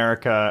in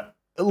America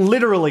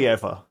literally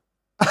ever.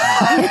 They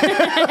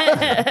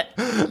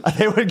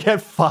would get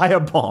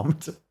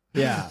firebombed.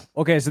 Yeah.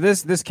 Okay, so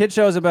this kid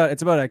show is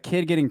about a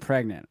kid getting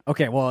pregnant.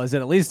 Okay, well, is it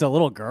at least a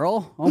little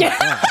girl? Oh my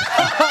god.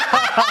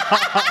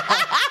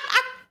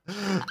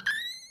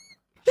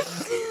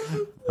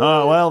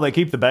 Oh, well, they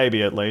keep the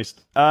baby at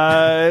least.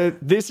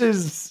 This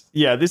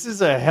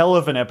is a hell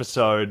of an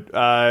episode.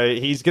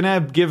 He's going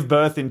to give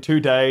birth in 2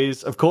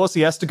 days. Of course,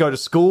 he has to go to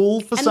school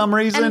for some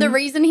reason. And the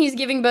reason he's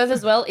giving birth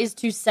as well is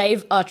to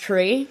save a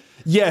tree.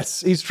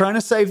 Yes, he's trying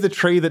to save the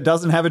tree that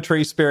doesn't have a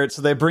tree spirit,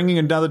 so they're bringing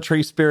another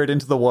tree spirit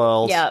into the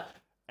world. Yeah.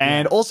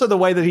 And also the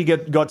way that he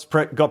got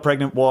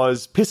pregnant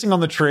was pissing on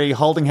the tree,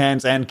 holding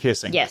hands, and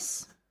kissing.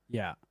 Yes.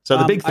 Yeah. So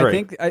the big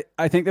three.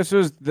 I think this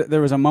was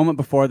there was a moment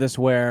before this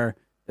where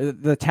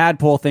the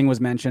tadpole thing was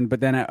mentioned, but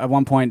then at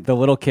one point the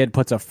little kid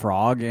puts a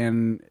frog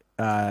in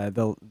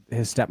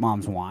his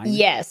stepmom's wine.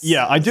 Yes.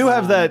 Yeah, I do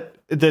have the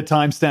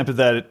timestamp of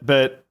that,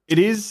 but it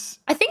is...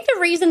 I think the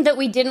reason that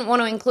we didn't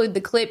want to include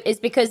the clip is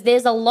because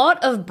there's a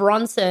lot of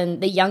Bronson,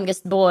 the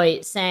youngest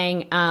boy,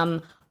 saying,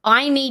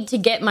 I need to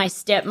get my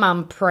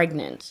stepmom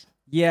pregnant.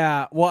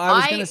 Yeah, well, I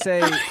was going to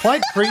say...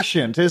 Quite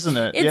prescient, isn't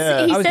it?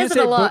 Yeah. He says it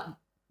a lot.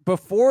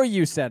 Before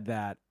you said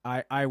that,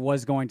 I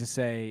was going to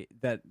say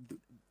that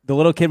the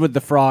little kid with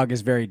the frog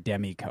is very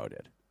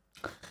demi-coded.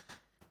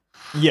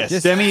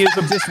 Yes, Demi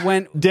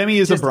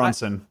is a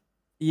Bronson.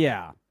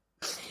 Yeah.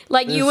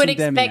 Like, you would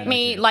expect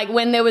me, like,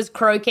 when there was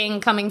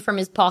croaking coming from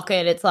his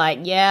pocket, it's like,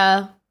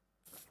 yes,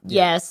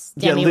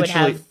 Demi would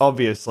have...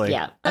 obviously.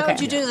 Yeah. How would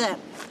you do that?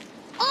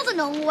 All the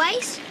normal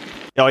ways.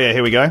 Oh, yeah,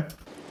 here we go.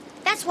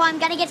 That's why I'm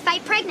going to get Faye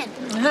pregnant.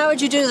 How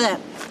would you do that?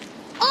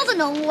 All the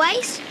normal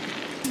ways.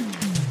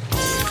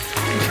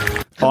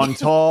 On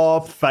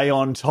top, Faye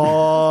on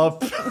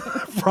top,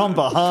 from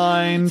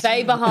behind.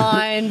 Stay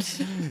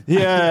behind.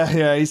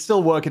 Yeah, he's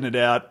still working it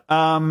out.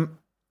 I'm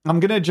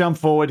going to jump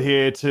forward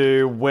here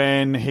to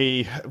when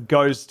he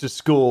goes to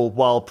school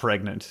while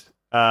pregnant.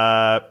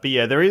 But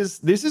yeah, this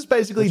is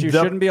basically... Which you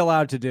shouldn't be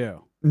allowed to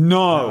do.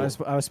 No.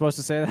 I was supposed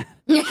to say that?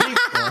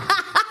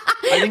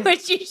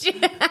 Which you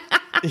should...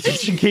 You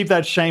should keep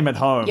that shame at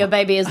home. Your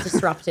baby is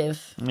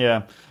disruptive.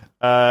 Yeah.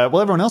 Well,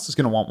 everyone else is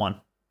going to want one.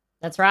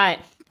 That's right.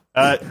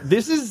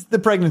 This is the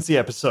pregnancy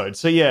episode.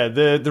 So yeah,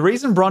 the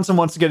reason Bronson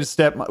wants his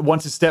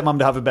stepmom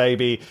to have a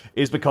baby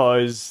is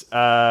because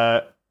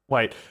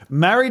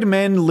married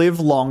men live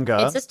longer.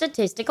 It's a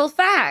statistical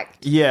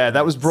fact. Yeah,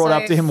 that was brought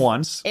up to him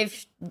once.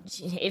 If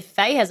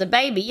Faye has a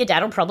baby, your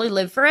dad will probably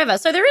live forever.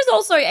 So there is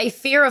also a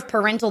fear of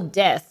parental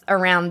death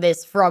around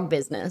this frog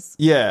business.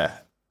 Yeah,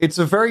 it's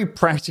a very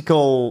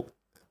practical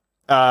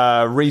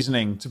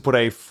reasoning to put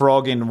a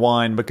frog in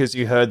wine because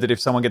you heard that if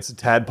someone gets a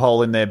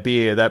tadpole in their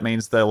beer, that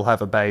means they'll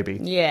have a baby.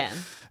 Yeah.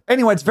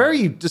 Anyway, it's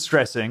very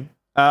distressing.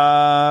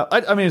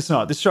 I mean, it's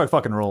not. This show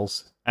fucking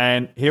rules.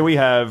 And here we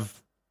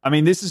have... I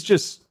mean, this is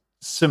just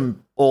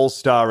some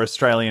all-star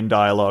Australian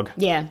dialogue.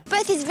 Yeah.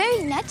 Birth is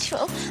very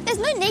natural. There's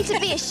no need to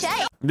be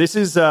ashamed. This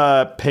is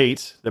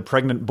Pete, the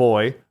pregnant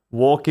boy,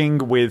 walking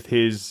with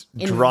his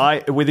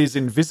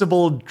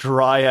invisible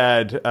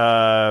dryad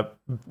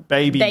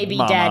baby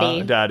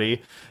mama,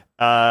 daddy,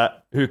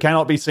 who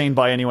cannot be seen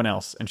by anyone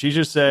else. And she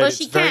just said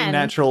it's very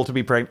natural to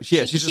be pregnant.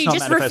 Yeah, she's just not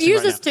manifesting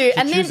refuses right to. now.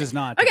 And she chooses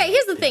not to. Okay,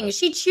 here's the thing.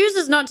 She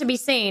chooses not to be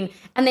seen.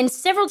 And then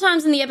several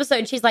times in the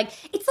episode, she's like,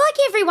 it's like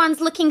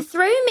everyone's looking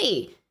through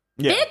me.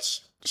 Yeah.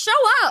 Bitch, show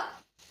up.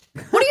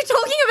 What are you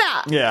talking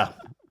about? Yeah.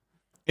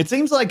 It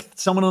seems like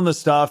someone on the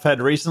staff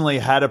had recently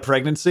had a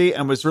pregnancy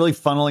and was really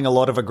funneling a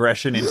lot of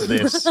aggression into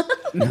this.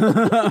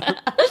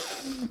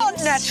 Not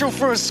natural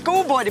for a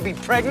schoolboy to be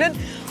pregnant.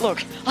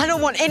 Look, I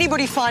don't want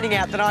anybody finding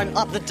out that I'm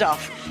up the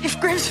duff. If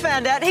Grims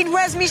found out, he'd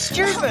razz me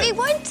stupid. We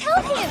won't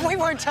tell him. We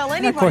won't tell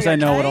anybody. And of course, I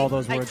know okay? what all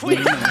those words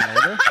mean.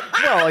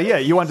 Well, yeah,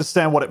 you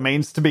understand what it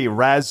means to be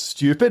Raz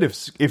stupid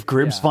if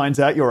Gribbs finds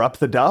out you're up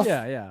the duff?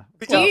 Yeah.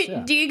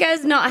 Do you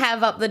guys not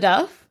have up the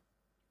duff?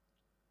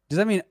 Does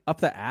that mean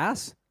up the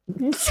ass?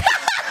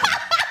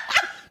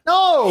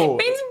 No! It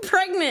means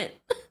pregnant.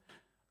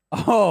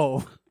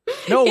 Oh.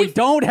 No, we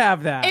don't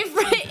have that.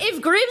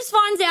 If Gribbs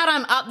finds out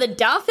I'm up the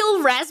duff,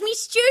 he'll razz me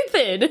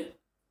stupid.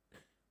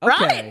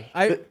 Okay.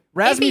 Right?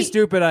 Razz me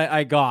stupid,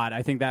 I got.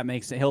 I think that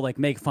makes it. He'll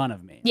make fun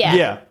of me.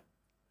 Yeah.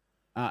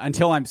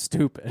 Until I'm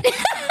stupid.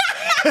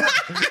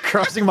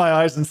 Crossing my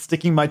eyes and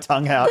sticking my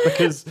tongue out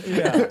because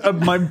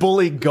my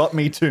bully got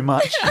me too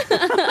much.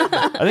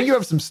 I think you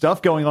have some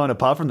stuff going on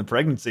apart from the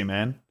pregnancy,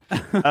 man.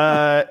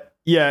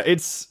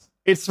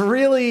 It's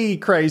really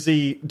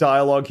crazy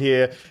dialogue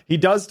here. He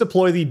does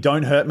deploy the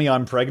 "Don't hurt me,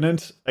 I'm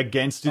pregnant"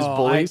 against his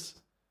bullies.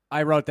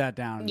 I wrote that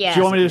down. Yeah. Do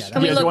you want me to?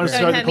 Can we look? Do you want to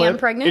Don't show hurt the me, I'm clip?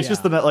 pregnant. It's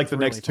just the really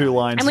next two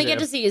lines, and we get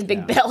to see his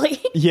big belly.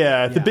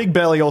 Yeah, the big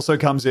belly also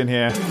comes in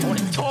here. I want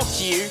to talk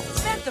to you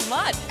about the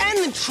mud and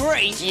the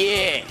tree.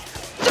 Yeah.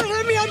 Don't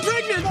hurt me, I'm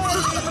pregnant.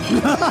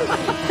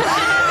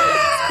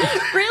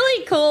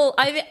 Really cool.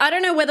 I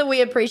don't know whether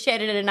we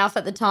appreciated it enough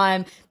at the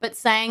time, but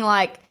saying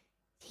like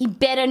he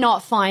better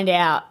not find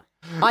out.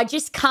 I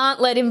just can't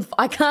let him.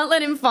 I can't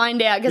let him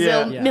find out because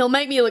he'll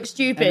make me look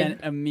stupid. And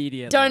then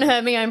immediately, don't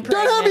hurt me. I'm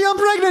pregnant. Don't hurt me. I'm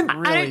pregnant.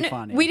 Really I don't know.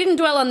 funny. We didn't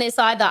dwell on this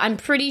either. I'm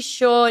pretty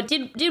sure.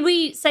 Did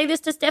we say this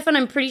to Stefan?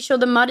 I'm pretty sure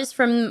the mud is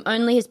from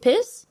only his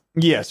piss.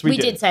 Yes, we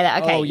did say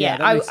that. Okay, Oh, yeah, yeah.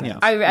 that makes sense.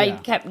 I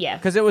kept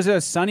because it was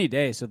a sunny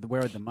day, so where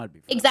would the mud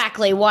be from?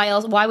 exactly. Why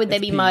else? Why would there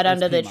be mud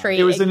under the tree?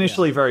 It was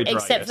initially very dry,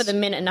 except for the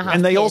minute and a half.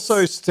 And they piss.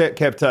 also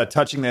kept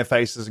touching their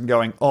faces and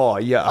going, "Oh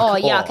yuck, oh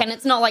yuck," and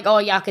it's not like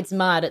oh yuck, it's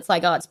mud. It's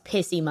like oh, it's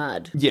pissy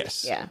mud.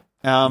 Yes. Yeah.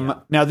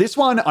 Now, this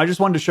one I just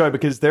wanted to show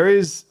because there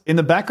is, in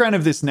the background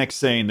of this next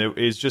scene that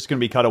is just going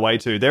to be cut away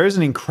to, there is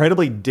an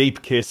incredibly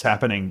deep kiss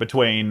happening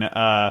between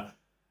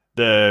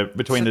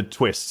the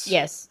twists.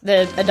 Yes,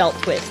 the adult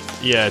twist.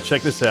 Yeah,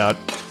 check this out.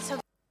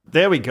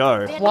 There we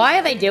go. Why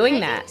are they doing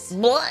that?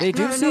 They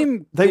do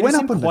seem They went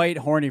seem up on quite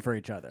horny for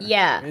each other.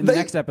 Yeah. In the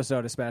next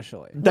episode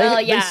especially.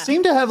 They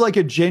seem to have like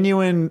a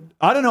genuine,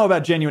 I don't know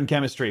about genuine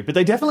chemistry, but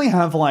they definitely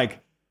have like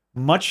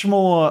much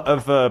more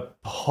of a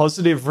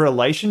positive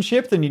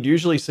relationship than you'd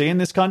usually see in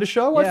this kind of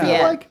show, I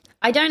feel like.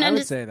 I don't I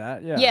would say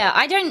that, yeah. Yeah,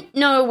 I don't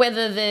know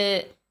whether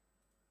I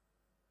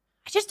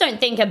just don't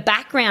think a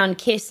background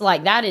kiss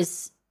like that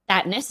is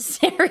that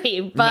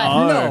necessary.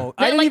 But no,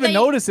 I didn't like even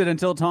notice it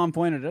until Tom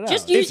pointed it out.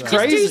 Just do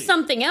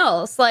something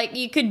else. Like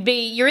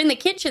you're in the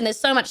kitchen. There's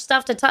so much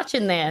stuff to touch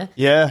in there.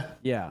 Yeah.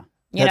 Yeah.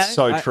 That's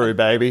so true,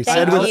 baby.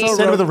 Said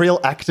with a real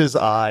actor's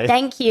eye.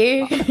 Thank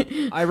you.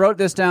 I wrote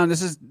this down.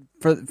 This is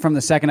from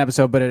the second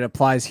episode, but it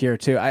applies here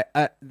too.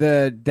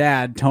 The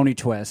dad, Tony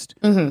Twist,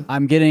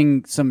 I'm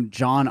getting some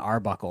John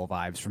Arbuckle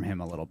vibes from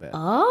him a little bit.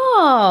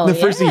 Oh, the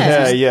frizzy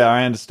hair. Yeah,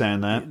 I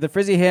understand that. The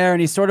frizzy hair,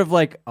 and he's sort of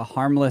like a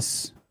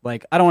harmless,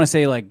 like I don't want to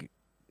say like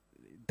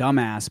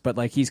dumbass, but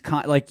like he's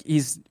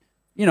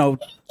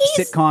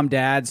sitcom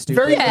dad. Stupid.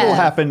 Very little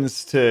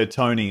happens to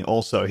Tony.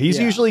 Also, he's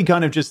usually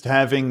kind of just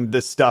having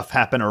the stuff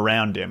happen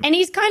around him, and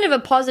he's kind of a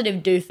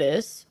positive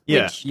doofus.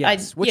 Yeah,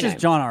 which is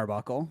John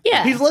Arbuckle.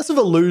 Yeah, he's less of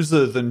a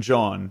loser than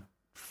John,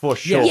 for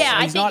sure.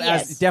 Yeah, he's not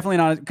definitely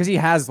not because he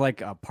has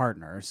like a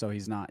partner, so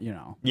he's not.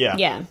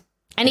 Yeah,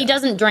 and he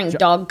doesn't drink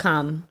dog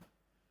cum.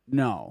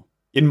 No.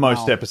 In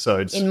most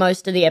episodes. In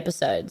most of the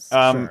episodes.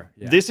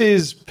 This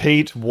is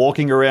Pete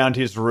walking around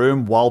his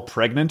room while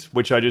pregnant,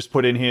 which I just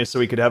put in here so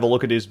he could have a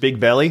look at his big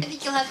belly. I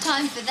think you'll have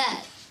time for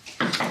that.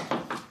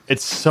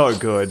 It's so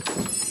good.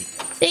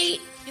 See?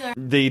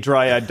 The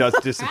dryad does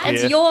disappear.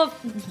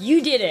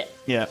 You did it.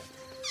 Yeah.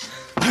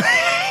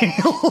 He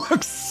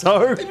looks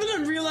so... People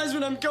don't realise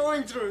what I'm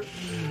going through.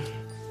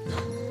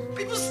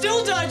 People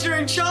still die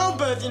during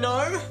childbirth, you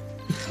know?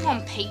 Come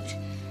on, Pete.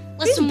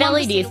 Whose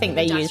belly do you think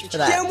they used for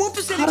that? Yeah, and what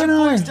percentage of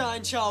boys die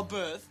in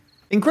childbirth?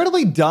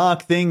 Incredibly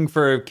dark thing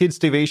for a kids'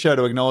 TV show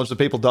to acknowledge that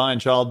people die in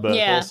childbirth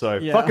also.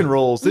 Yeah. Fucking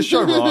rules. This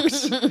show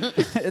rocks.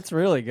 It's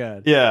really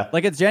good. Yeah.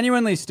 Like, it's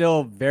genuinely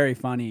still very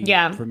funny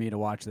for me to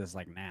watch this,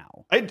 like,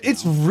 now.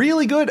 It's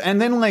really good. And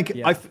then, like,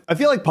 I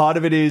feel like part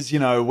of it is,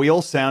 we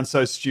all sound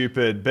so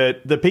stupid,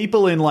 but the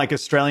people in, like,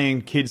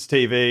 Australian kids'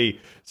 TV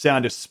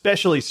sound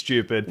especially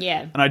stupid.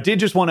 Yeah. And I did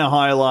just want to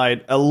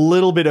highlight a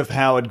little bit of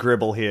Howard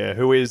Gribble here,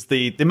 who is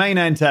the main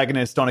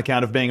antagonist on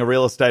account of being a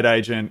real estate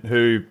agent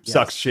who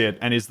sucks shit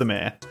and is the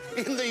mayor.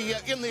 In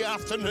the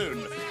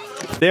afternoon.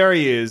 There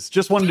he is.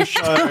 Just wanted to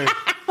show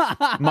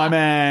my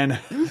man,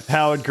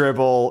 Howard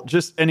Gribble.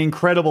 Just an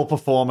incredible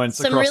performance.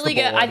 Some across really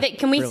the good. board. I think.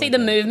 Can we see the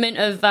movement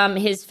of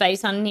his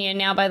face on here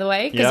now? By the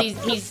way,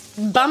 because he's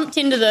bumped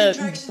into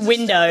the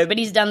window, but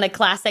he's done the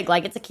classic.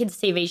 Like, it's a kids'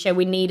 TV show.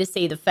 We need to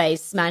see the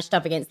face smashed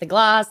up against the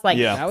glass. Like,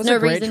 that was no a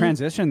great reason.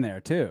 transition there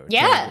too.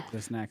 Yeah.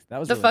 That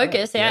was the really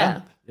focus. Good.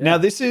 Yeah. Now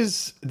this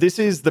is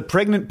the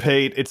pregnant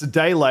Pete. It's a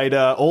day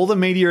later. All the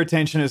media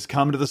attention has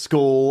come to the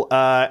school,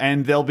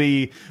 and there'll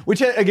be,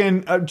 which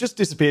again just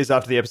disappears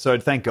after the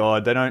episode. Thank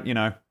God they don't.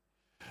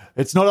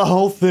 It's not a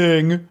whole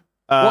thing.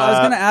 Well, I was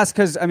going to ask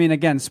because, I mean,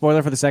 again,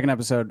 spoiler for the second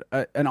episode,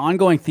 an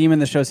ongoing theme in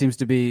the show seems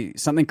to be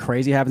something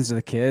crazy happens to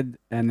the kid,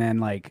 and then,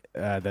 like,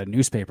 the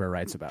newspaper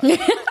writes about it.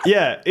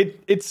 Yeah,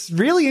 it's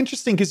really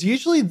interesting because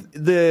usually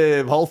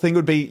the whole thing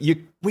would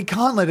be, we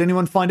can't let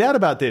anyone find out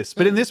about this.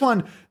 But in this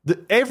one,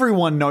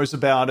 everyone knows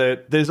about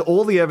it. There's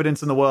all the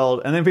evidence in the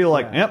world. And then people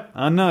are like, yep,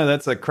 I know,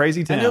 that's a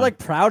crazy town. And they're, like,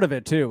 proud of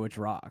it, too, which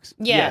rocks.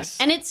 Yeah. Yes.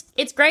 And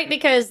it's great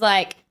because,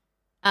 like,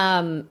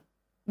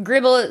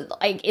 Gribble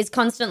is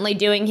constantly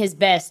doing his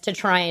best to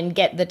try and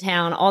get the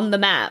town on the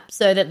map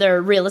so that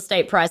the real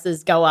estate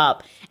prices go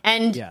up.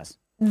 And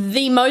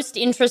the most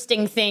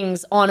interesting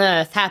things on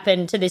earth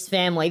happen to this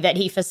family that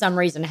he for some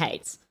reason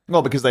hates.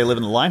 Well, because they live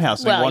in the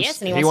lighthouse. And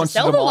he wants to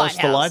sell demolish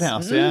the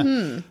lighthouse.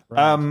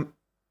 Mm-hmm.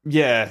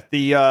 Yeah.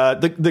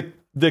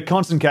 The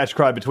constant catch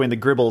cry between the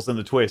Gribbles and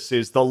the Twists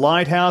is the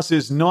lighthouse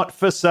is not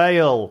for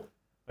sale,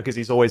 because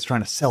he's always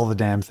trying to sell the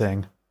damn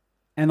thing.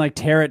 And, like,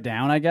 tear it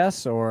down, I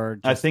guess, or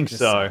I think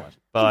so.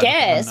 But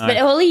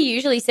all he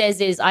usually says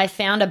is, "I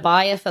found a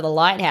buyer for the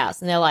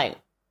lighthouse," and they're like,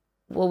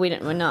 "Well, we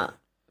don't want to.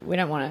 We're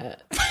not going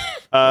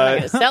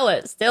to sell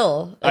it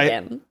still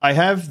again." I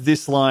have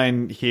this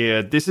line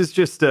here. This is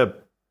just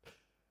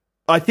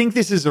I think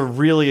this is a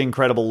really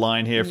incredible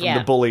line here from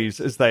the bullies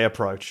as they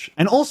approach.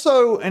 And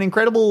also an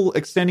incredible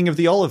extending of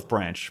the olive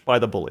branch by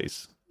the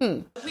bullies.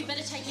 We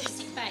better take you to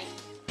sick bay.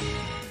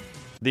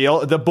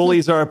 The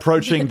bullies are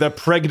approaching the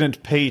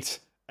pregnant Pete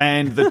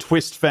and the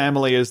Twist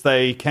family as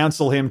they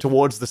counsel him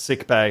towards the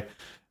sick bay.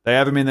 They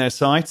have him in their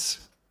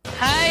sights.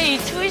 Hey,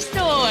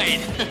 Twistoid!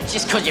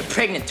 Just because you're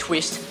pregnant,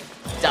 Twist,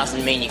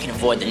 doesn't mean you can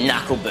avoid the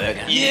knuckle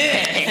burger.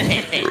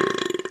 Yeah!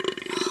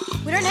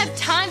 We don't have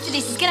time for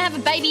this. He's going to have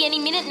a baby any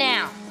minute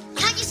now.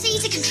 Can't you see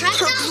he's a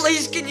contractor?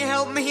 Please, can you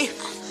help me?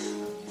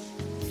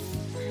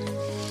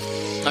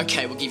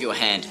 Okay, we'll give you a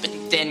hand, but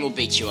then we'll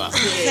beat you up.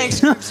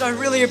 Thanks, Grimps. I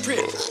really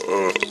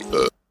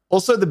appreciate.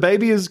 Also, the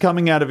baby is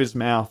coming out of his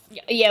mouth.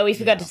 Yeah, we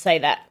forgot to say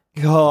that.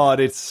 God,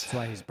 That's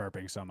why he's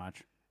burping so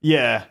much.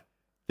 Yeah.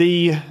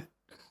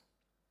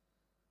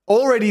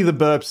 Already the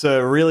burps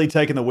are really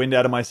taking the wind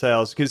out of my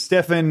sails because,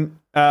 Stefan,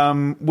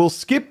 we'll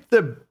skip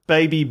the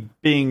baby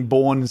being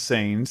born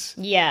scenes.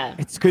 Yeah.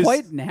 It's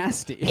quite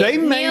nasty. They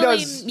made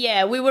us...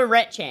 Yeah, we were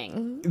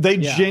retching. They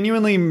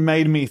genuinely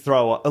made me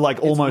throw up,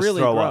 like almost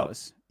really throw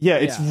gross. up. Yeah,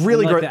 it's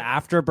really gross. gross. The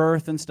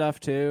afterbirth and stuff,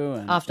 too.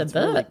 And Afterbirth?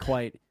 really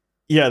quite...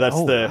 Yeah,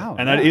 that's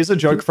that is a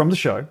joke from the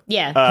show.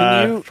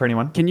 Yeah. For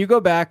anyone. Can you go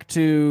back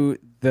to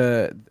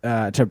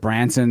to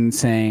Branson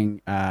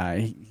saying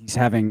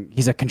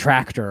he's a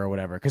contractor or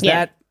whatever? Because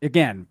that,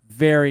 again,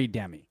 very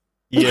Demi.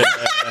 Yeah.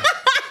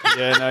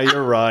 Yeah, no,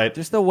 you're right.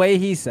 Just the way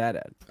he said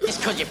it. Just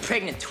because you're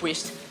pregnant,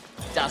 Twist,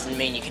 doesn't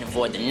mean you can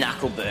avoid the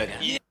knuckle burger.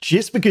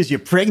 Just because you're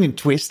pregnant,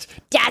 Twist,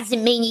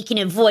 doesn't mean you can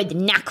avoid the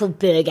knuckle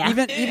burger.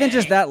 Even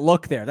just that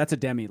look there, that's a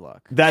Demi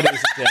look. That is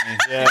a Demi,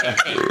 yeah.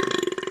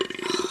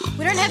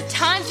 We don't have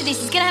time for this.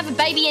 He's going to have a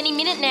baby any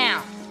minute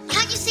now.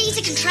 Can't you see he's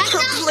a contractor?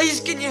 Please,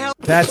 can you help?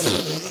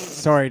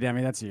 Sorry,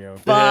 Demi, that's you.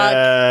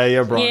 Yeah,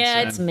 you're Bronson.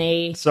 Yeah, it's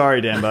me.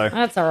 Sorry, Dambo.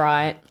 That's all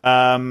right.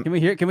 Can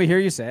we hear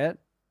you say it?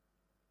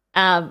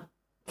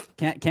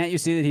 Can't you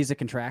see that he's a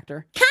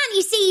contractor? Can't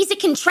you see he's a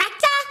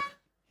contractor?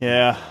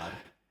 Yeah.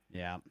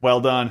 Yeah.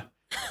 Well done.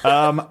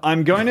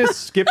 I'm going to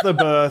skip the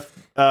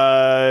birth.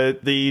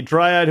 The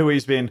dryad who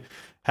he's been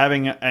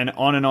having an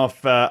on and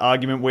off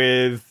argument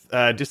with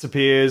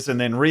disappears and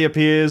then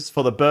reappears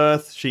for the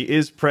birth. She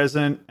is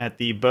present at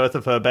the birth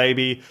of her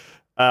baby.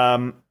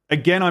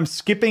 Again, I'm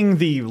skipping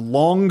the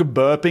long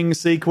burping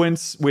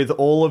sequence with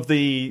all of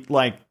the,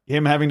 like,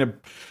 him having to...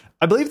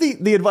 I believe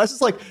the advice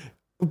is like,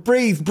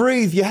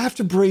 breathe, you have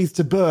to breathe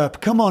to burp.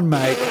 Come on,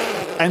 mate.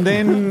 And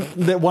then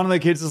one of the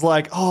kids is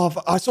like, oh,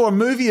 I saw a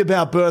movie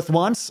about birth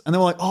once. And they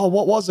were like, oh,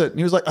 what was it? And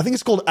he was like, I think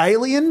it's called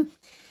Alien.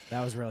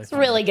 That was really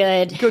funny. It's really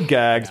good. Good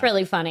gag. It's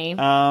really funny.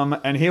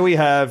 And here we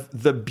have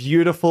the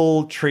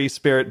beautiful tree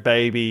spirit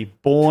baby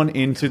born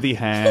into the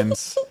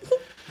hands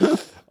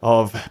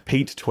of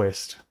Pete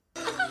Twist.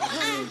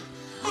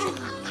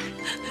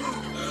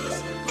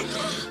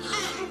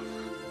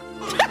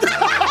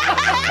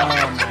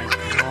 Oh my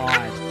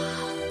god.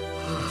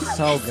 It's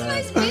so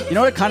good. You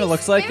know what it kind of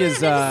looks like is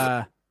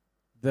the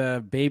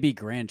baby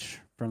Grinch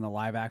from the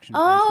live action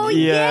Grinch movie.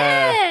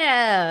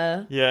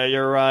 Yeah,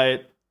 you're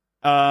right.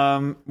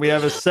 We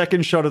have a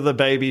second shot of the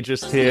baby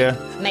just here.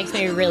 Makes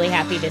me really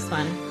happy, this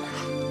one.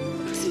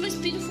 It's the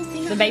most beautiful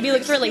thing. The baby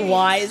looks really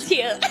wise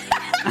here.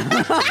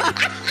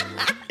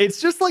 It's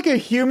just like a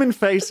human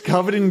face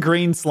covered in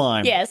green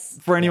slime. Yes.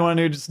 For anyone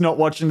who's not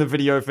watching the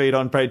video feed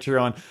on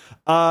Patreon.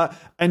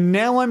 And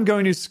now I'm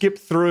going to skip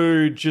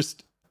through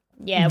just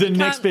the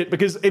next bit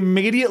because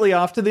immediately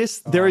after this,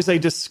 there is a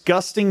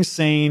disgusting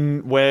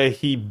scene where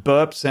he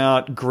burps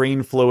out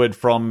green fluid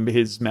from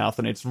his mouth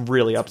and it's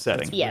really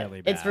upsetting.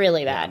 It's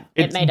really bad.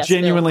 Yeah. It made us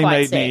genuinely feel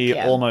quite made sick, me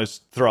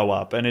almost throw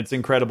up, and it's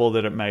incredible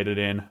that it made it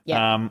in.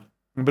 Yep.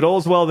 But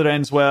all's well that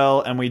ends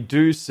well, and we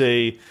do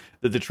see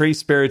that the tree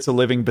spirits are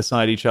living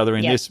beside each other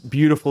in this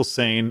beautiful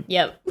scene.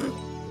 Yep.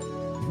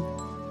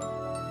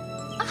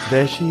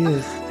 There she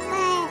is.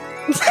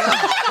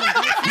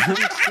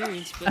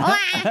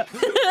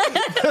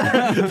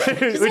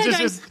 Which is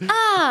just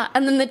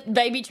and then the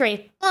baby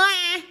tree.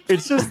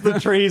 It's just the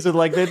trees and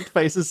like their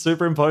faces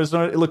superimposed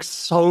on it. It looks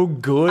so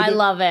good. I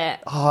love it.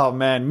 Oh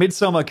man,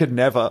 Midsummer could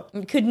never.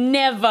 Could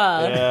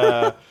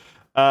never.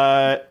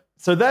 Yeah.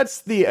 So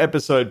that's the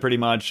episode pretty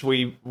much.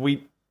 We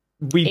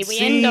see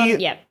end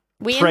on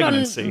We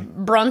pregnancy. end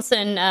on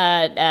Bronson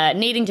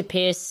needing to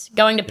piss,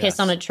 going to piss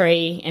on a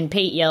tree, and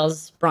Pete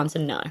yells,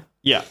 Bronson, no.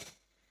 Yeah.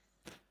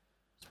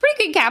 It's a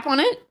pretty good cap on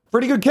it.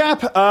 Pretty good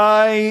cap.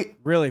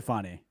 Really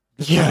funny.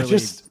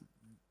 Just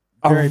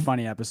very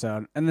funny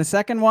episode. And the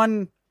second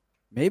one,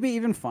 maybe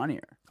even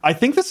funnier. I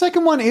think the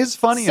second one is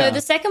funnier. So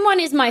the second one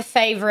is my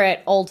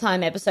favorite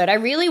all-time episode. I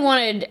really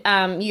wanted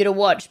you to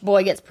watch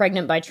Boy Gets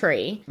Pregnant by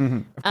Tree. Mm-hmm.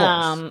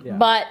 Of course.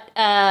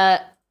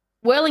 But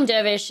Whirling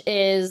Dervish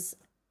is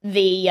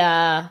the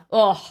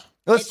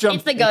Let's jump.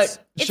 It's the goat.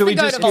 It's the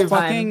goat of all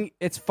time.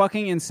 It's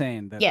fucking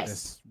insane that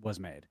this was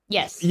made.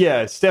 Yes.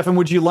 Yeah, Stefan,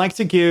 would you like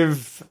to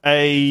give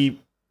a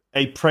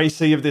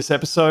précis of this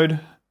episode?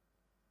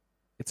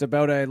 It's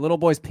about a little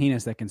boy's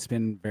penis that can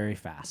spin very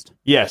fast.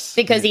 Yes.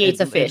 Because he eats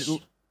a fish.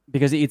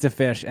 because he eats a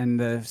fish, and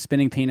the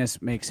spinning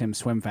penis makes him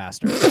swim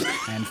faster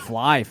and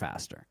fly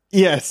faster.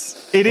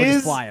 Yes, it or is.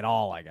 Just fly at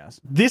all, I guess.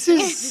 This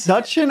is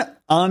such an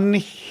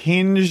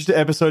unhinged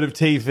episode of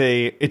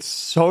TV. It's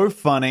so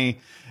funny.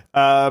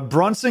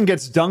 Bronson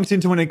gets dunked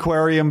into an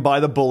aquarium by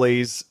the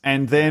bullies,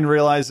 and then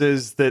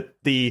realizes that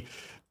the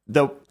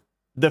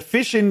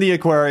fish in the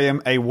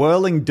aquarium, a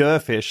whirling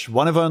derfish,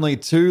 one of only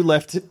 2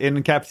 left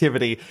in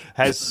captivity,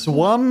 has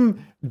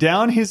swum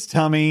down his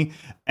tummy.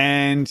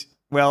 And,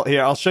 well,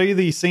 here, I'll show you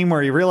the scene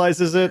where he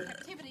realizes it.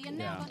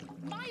 Yeah.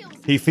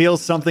 He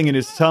feels something in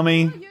his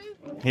tummy.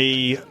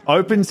 He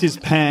opens his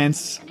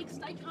pants,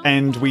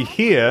 and we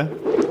hear...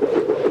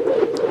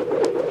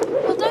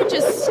 Well, don't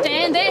just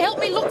stand there. Help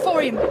me look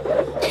for him.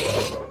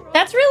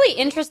 That's really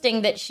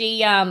interesting that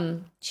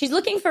she's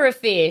looking for a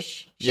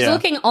fish. She's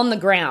looking on the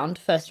ground,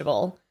 first of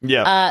all.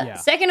 Yeah.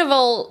 Second of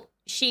all,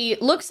 she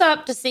looks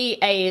up to see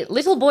a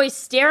little boy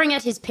staring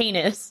at his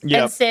penis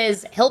and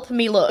says, "Help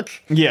me look."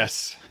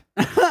 Yes.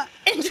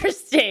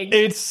 Interesting.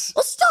 It's...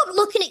 Well, stop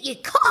looking at your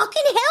cock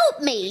and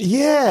help me.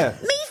 Yeah.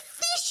 Me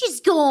fish is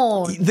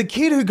gone. The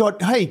kid who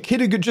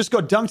just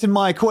got dunked in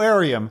my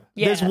aquarium.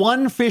 Yeah. There's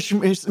one fish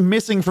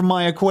missing from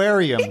my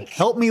aquarium.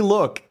 Help me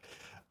look.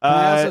 Can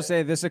I also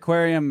say this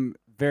aquarium,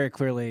 very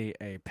clearly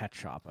a pet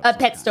shop. A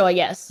pet store,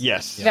 yes.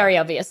 Yes. Very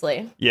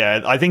obviously.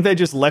 Yeah, I think they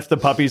just left the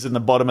puppies in the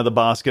bottom of the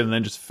basket and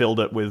then just filled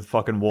it with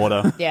fucking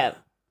water. Yeah.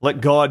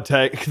 Let God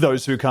take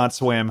those who can't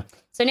swim.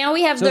 So now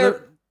we have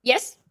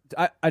yes?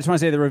 I just want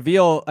to say the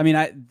reveal. I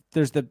mean,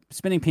 there's the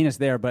spinning penis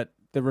there, but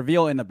the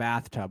reveal in the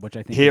bathtub, which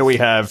I think we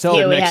have. So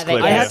Here we have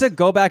it, I had to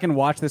go back and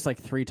watch this like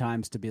 3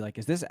 times to be like,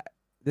 this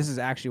is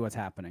actually what's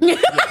happening. This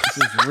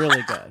is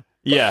really good.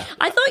 Yeah.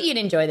 I thought you'd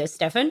enjoy this,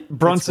 Stefan.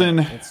 Bronson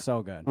it's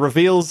so good.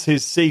 Reveals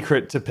his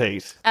secret to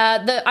Pete.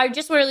 I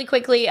just really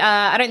quickly,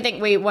 I don't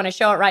think we want to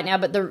show it right now,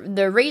 but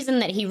the reason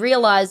that he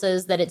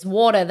realizes that it's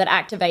water that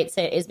activates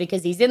it is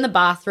because he's in the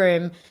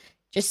bathroom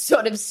just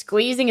sort of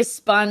squeezing a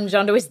sponge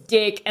onto his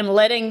dick and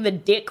letting the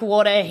dick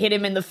water hit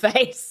him in the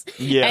face.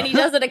 Yeah. And he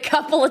does it a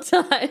couple of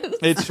times.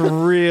 It's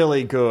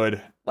really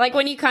good. Like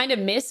when you kind of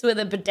miss with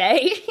a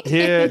bidet.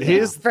 Here's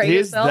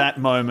yourself. that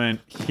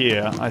moment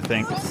here, I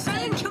think.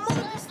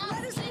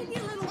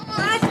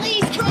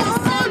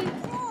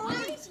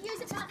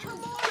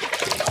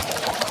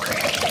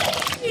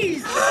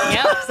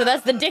 Yep, so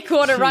that's the dick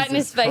water right in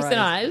his Jesus face Christ. and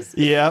eyes.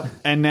 Yep,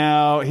 and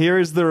now here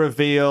is the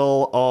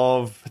reveal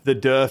of the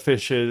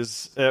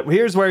derfishes.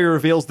 Here's where he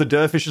reveals the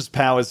derfishes'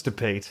 powers to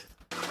Pete.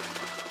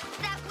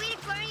 That weird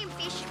aquarium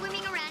fish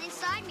swimming around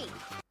inside me.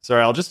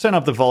 Sorry, I'll just turn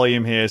up the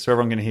volume here so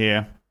everyone can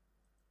hear.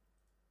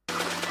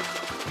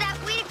 That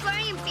weird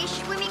aquarium fish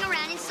swimming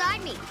around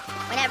inside me.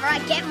 Whenever I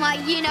get my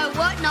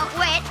you-know-what not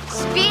wet,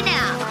 spin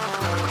out.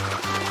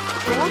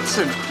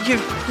 Bronson,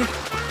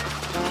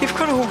 you've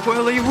got a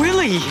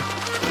whirly-willy.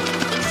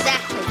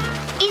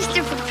 Exactly.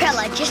 Instant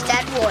propeller, just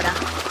add water.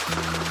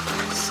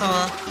 So,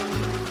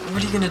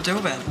 what are you going to do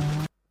about it?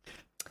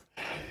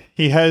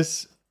 He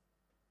has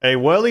a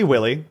whirly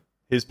willy.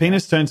 His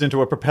penis turns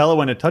into a propeller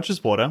when it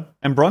touches water,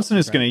 and Bronson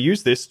is going to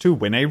use this to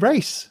win a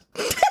race.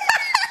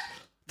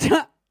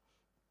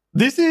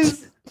 This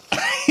is...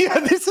 yeah,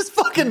 this is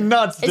fucking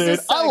nuts, dude. It's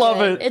just so I love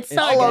good. it. It's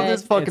so I love good.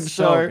 this fucking It's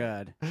show. so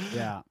good.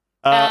 Yeah.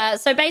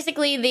 So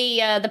basically,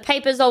 the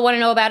papers all want to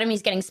know about him.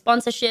 He's getting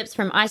sponsorships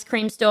from ice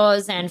cream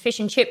stores and fish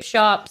and chip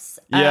shops.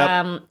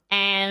 Yep.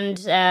 And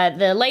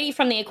the lady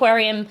from the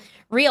aquarium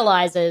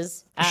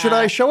realizes... Should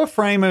I show a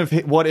frame of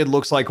what it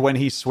looks like when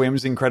he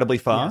swims incredibly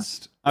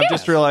fast? I've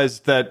just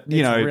realized that,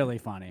 It's really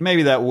funny.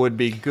 Maybe that would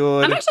be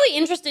good. I'm actually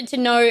interested to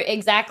know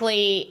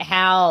exactly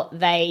how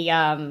they...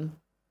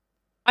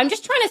 I'm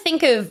just trying to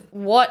think of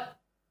what...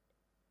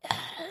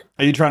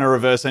 Are you trying to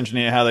reverse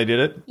engineer how they did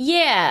it?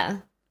 Yeah.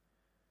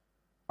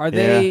 Were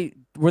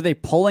they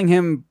pulling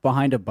him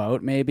behind a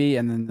boat maybe,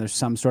 and then there's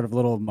some sort of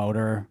little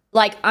motor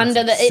Like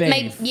under the... safe, It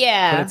may,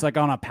 yeah. but it's like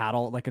on a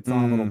paddle, like it's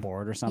on a little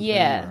board or something.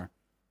 Yeah. or-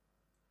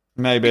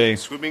 Maybe.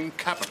 Swimming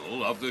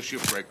capital of the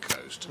shipwreck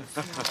coast.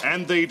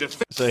 And the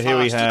So here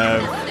we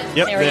have...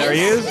 Yep, there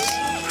he is.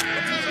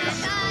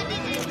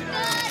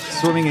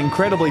 Swimming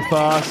incredibly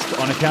fast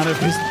on account of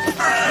his...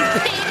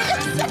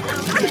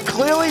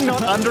 Clearly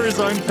not under his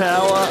own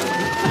power.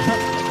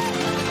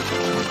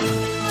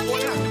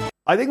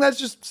 I think that's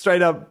just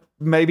straight up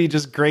maybe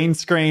just green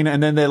screen,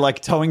 and then they're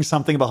like towing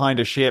something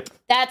behind a ship.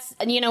 That's...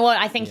 You know what?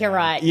 I think you're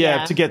right.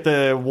 Yeah, to get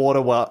the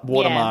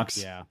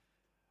watermarks. Yeah.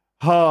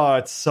 Oh,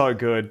 it's so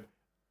good.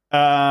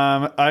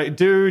 I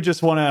do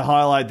just want to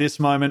highlight this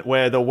moment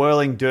where the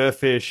whirling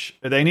derfish,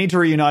 they need to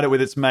reunite it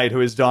with its mate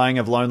who is dying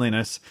of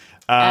loneliness.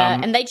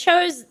 And they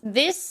chose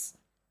this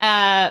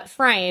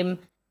frame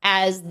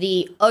as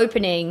the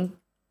opening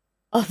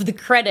of the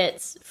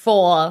credits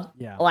for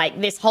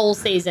like this whole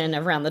season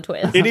of Round the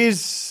Twist.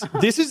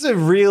 This is a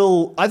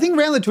real, I think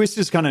Round the Twist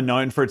is kind of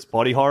known for its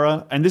body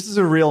horror, and this is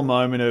a real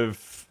moment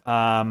of,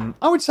 I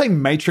would say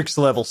Matrix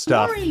level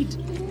stuff,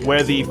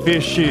 where the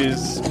fish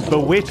is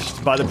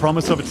bewitched by the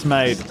promise of its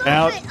mate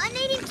out I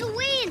need him to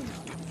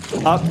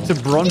win. up to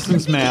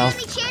Bronson's mouth.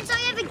 It's the only chance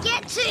I ever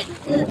get to.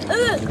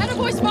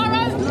 Attaboy,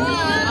 Sparrow.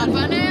 Up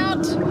and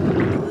out.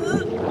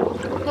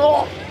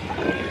 Oh.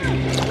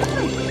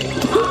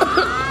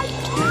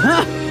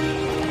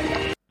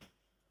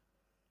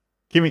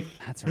 Give me.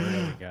 That's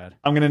really good.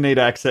 I'm going to need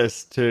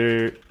access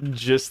to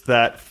just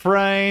that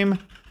frame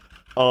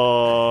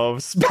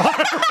of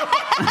Sparrow.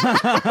 He's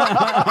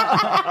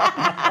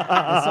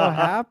so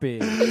happy.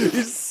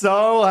 He's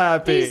so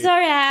happy. He's so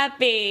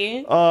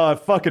happy. Oh, it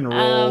fucking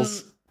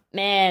rules.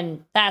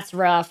 Man, that's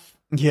rough.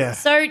 Yeah.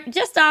 So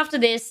just after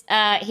this,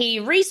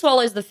 he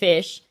re-swallows the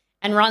fish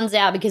and runs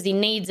out because he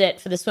needs it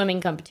for the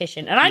swimming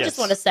competition. And I just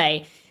want to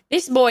say,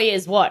 this boy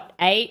is what,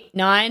 8,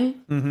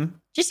 9? Mm-hmm.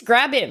 Just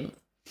grab him.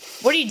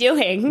 What are you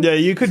doing? Yeah,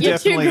 you could You're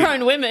definitely... two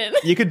grown women.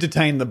 You could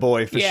detain the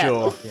boy for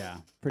sure. Yeah,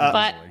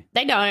 but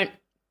they don't.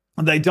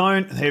 They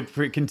don't.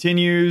 It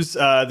continues.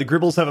 The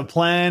Gribbles have a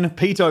plan.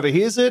 Pete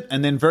overhears it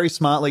and then very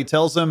smartly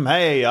tells them,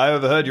 "Hey, I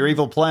overheard your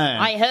evil plan.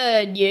 I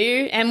heard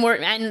you, and we're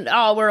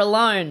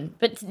alone.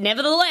 But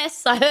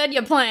nevertheless, I heard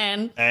your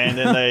plan." And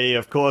then they,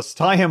 of course,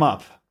 tie him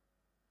up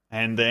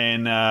and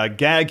then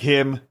gag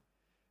him.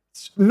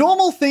 It's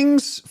normal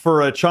things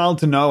for a child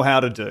to know how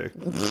to do.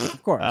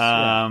 Of course.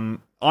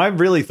 I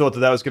really thought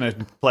that was going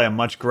to play a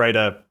much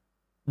greater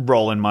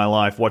role in my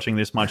life watching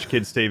this much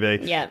kids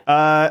TV. Yeah.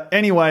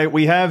 Anyway,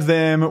 we have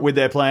them with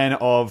their plan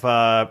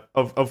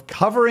of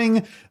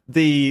covering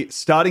the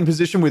starting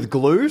position with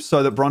glue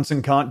so that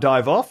Bronson can't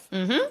dive off,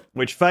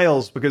 which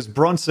fails because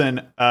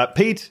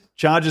Pete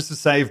charges to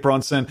save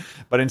Bronson,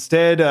 but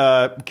instead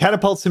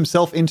catapults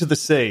himself into the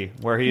sea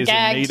where he is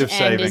gagged in need of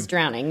saving. And is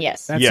drowning.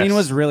 Yes. That scene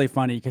was really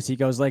funny because he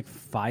goes like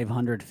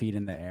 500 feet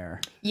in the air.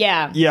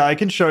 Yeah. Yeah, I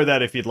can show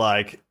that if you'd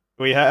like.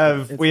 We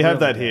have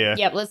that here.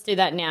 Yep, let's do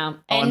that now.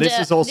 And this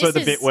is also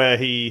the bit where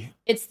he...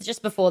 It's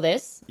just before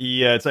this.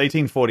 Yeah, it's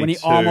 1842. When he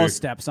almost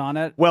steps on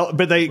it. Well,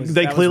 but they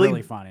that clearly... was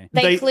really funny.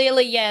 They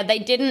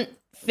didn't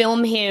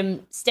film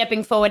him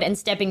stepping forward and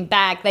stepping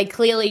back. They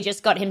clearly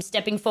just got him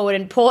stepping forward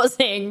and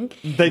pausing.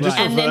 They just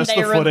reversed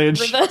the footage.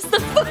 Reversed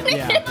the footage.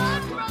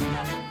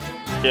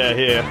 Yeah,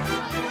 here.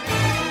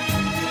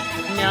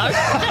 No.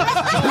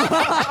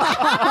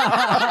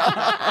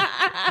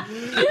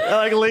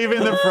 Like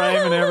leaving the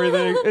frame and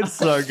everything. It's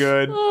so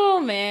good. Oh,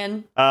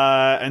 man.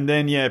 And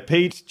then,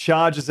 Pete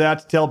charges out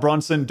to tell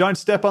Bronson, don't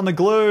step on the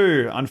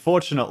glue,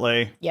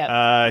 unfortunately. Yep.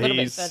 A little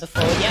bit further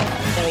forward. Yep.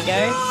 There we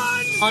go.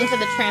 Onto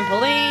the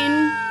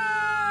trampoline.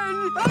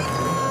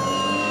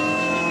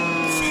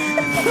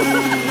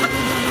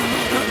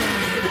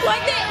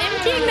 Like they're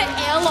emptying the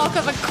airlock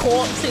of a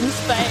corpse in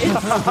space.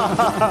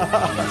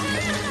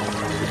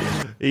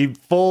 He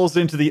falls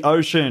into the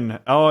ocean.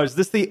 Oh, is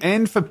this the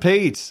end for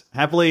Pete?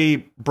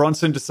 Happily,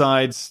 Bronson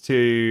decides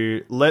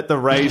to let the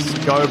race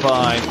go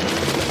by. It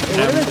would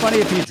have been funny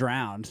if he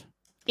drowned.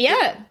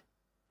 Yeah.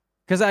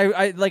 Because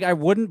I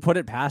wouldn't put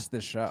it past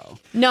this show.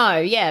 No,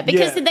 yeah.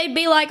 Because they'd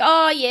be like,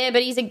 oh, yeah,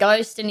 but he's a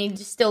ghost and he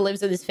just still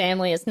lives with his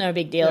family. It's no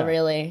big deal,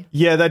 really.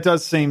 Yeah, that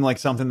does seem like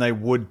something they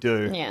would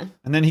do. Yeah.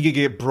 And then he could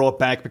get brought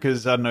back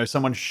because, I don't know,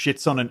 someone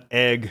shits on an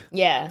egg.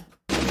 Yeah.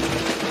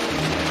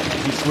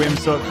 He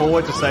swims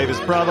forward to save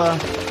his brother.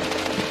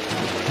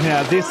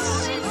 Now this,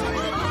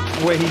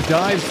 where he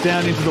dives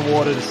down into the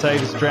water to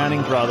save his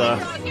drowning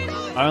brother,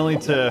 only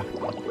to...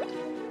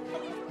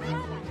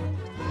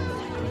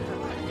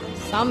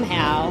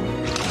 somehow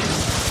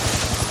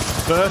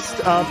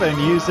burst up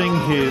and using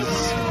his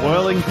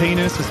whirling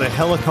penis as a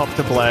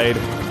helicopter blade.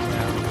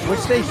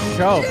 Which they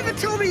show.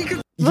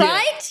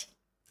 Right?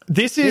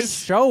 This They is...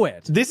 show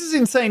it. This is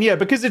insane, yeah,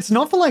 because it's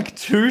not for like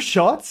 2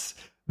 shots.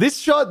 This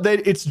shot,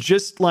 it's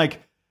just like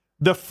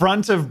the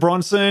front of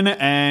Bronson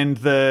and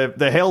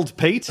the held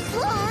Pete.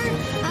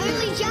 I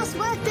only just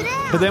worked it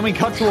out. But then we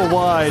cut to a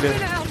wide,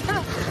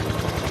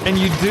 and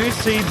you do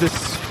see the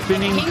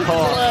spinning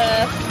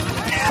cock.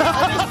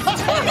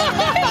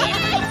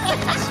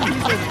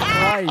 Jesus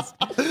Christ.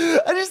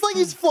 And it's like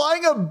he's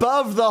flying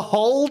above the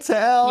whole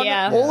town.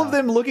 Yeah. All of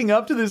them looking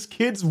up to this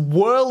kid's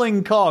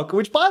whirling cock,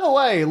 which, by the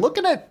way,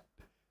 looking at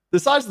the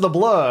size of the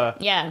blur.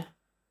 Yeah.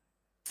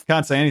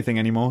 Can't say anything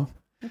anymore.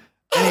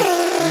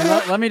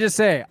 Let me just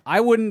say,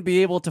 I wouldn't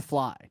be able to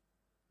fly.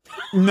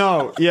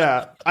 No,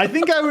 yeah. I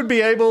think I would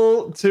be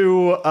able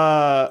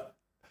to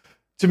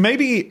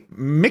maybe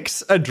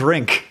mix a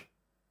drink.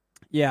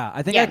 Yeah,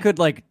 I think I could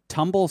like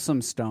tumble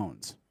some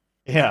stones.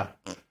 Yeah.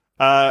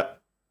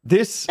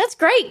 That's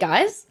great,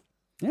 guys.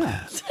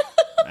 Yeah.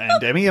 And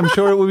Demi, I'm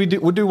sure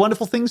it would do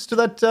wonderful things to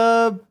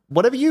that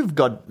whatever you've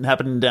got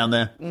happening down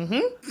there. Mm-hmm.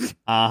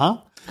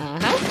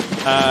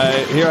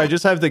 Here, I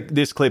just have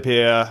this clip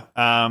here.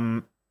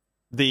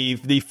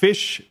 The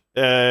fish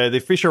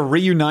are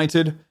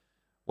reunited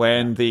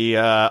when the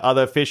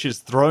other fish is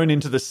thrown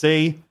into the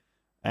sea,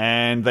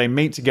 and they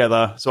meet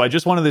together. So I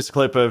just wanted this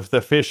clip of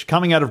the fish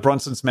coming out of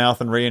Bronson's mouth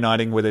and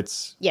reuniting with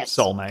its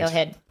soulmate. Go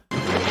ahead.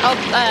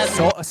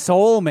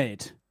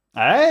 Soulmate.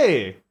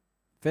 Hey,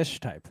 fish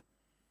type.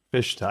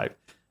 Fish type.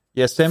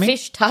 Yes, Demi.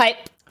 Fish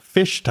type.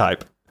 Fish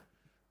type.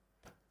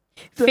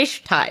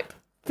 Fish type.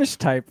 Fish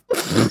type.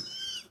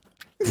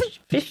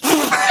 Fish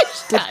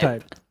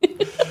type.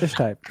 Fish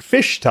type.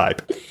 Fish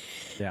type.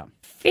 Yeah.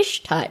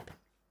 Fish type.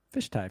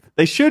 Fish type.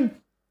 They should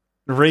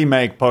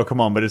remake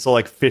Pokemon, but it's all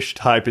like fish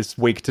type is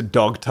weak to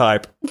dog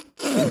type.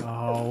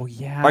 Oh,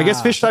 yeah. Or I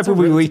guess fish type would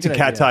be weak to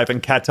cat idea. type,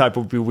 and cat type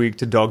would be weak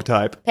to dog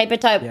type. Paper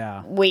type,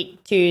 Yeah.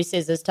 weak to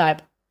scissors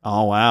type.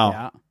 Oh, wow.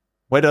 Yeah.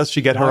 Where does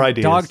she get her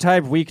ideas? Dog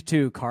type, weak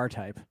to car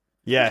type.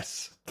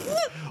 Yes.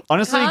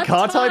 Honestly, Car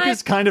car type type.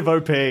 is kind of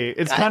OP.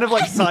 It's kind of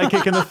like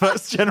Psychic in the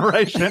first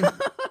generation.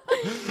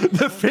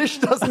 The fish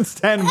doesn't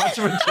stand much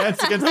of a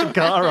chance against the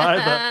car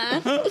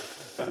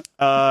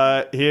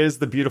either. Here's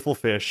the beautiful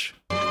fish.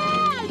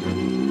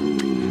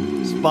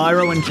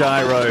 Spyro and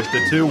Gyro,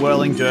 the two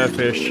whirling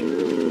dirtfish,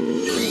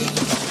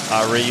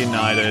 are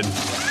reunited.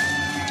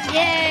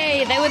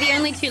 Yay! They were the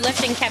only two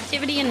left in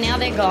captivity, and now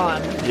they're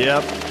gone.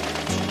 Yep.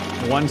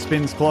 One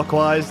spins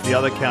clockwise, the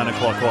other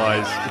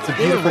counterclockwise. It's a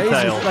beautiful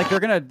tale. Like they're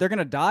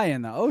gonna die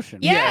in the ocean.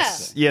 Yeah.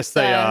 Yes,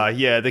 they are.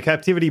 Yeah, the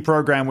captivity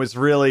program was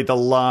really the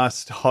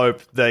last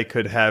hope they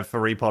could have for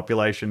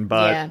repopulation,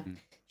 but Yeah.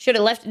 Should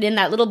have left it in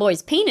that little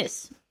boy's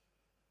penis.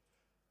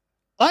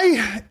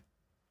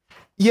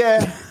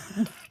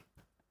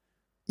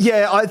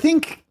 Yeah, I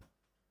think.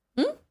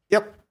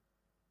 Yep.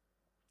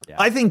 Yeah.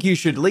 I think you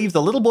should leave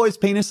the little boy's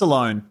penis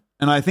alone,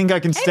 and I think I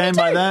can stand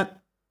by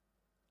that.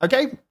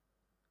 Okay.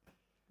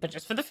 But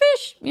just for the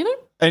fish, you know?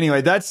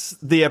 Anyway, that's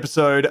the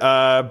episode.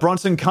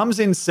 Bronson comes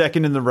in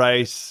second in the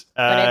race.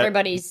 But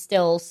everybody's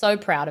still so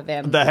proud of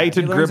him. The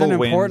hated He learns Gribble an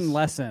wins. important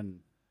lesson.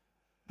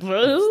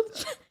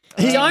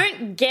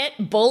 Don't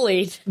get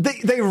bullied.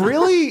 They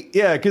really,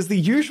 because the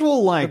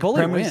usual The bully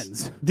premise,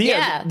 wins.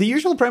 The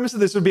usual premise of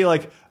this would be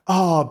like,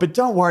 oh, but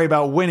don't worry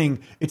about winning.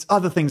 It's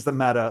other things that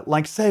matter,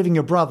 like saving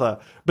your brother.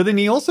 But then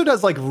he also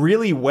does like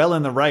really well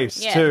in the race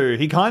too.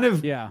 He kind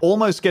of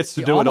almost gets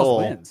to do it all.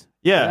 Wins.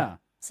 Yeah.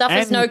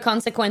 Suffers And- no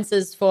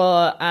consequences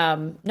for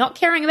not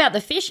caring about the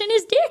fish in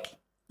his dick?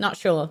 Not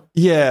sure.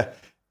 Yeah.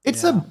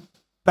 It's a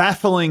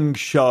baffling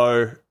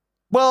show.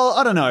 Well,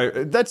 I don't know.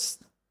 That's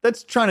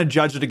trying to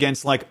judge it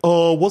against like,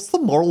 oh, what's the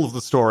moral of the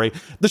story?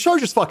 The show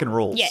just fucking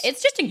rules. Yeah,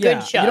 it's just a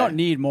good show. You don't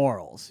need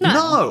morals.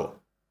 No.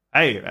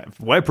 Hey,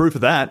 we're proof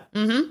of that.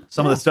 Mm-hmm.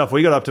 Some of the stuff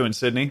we got up to in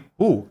Sydney.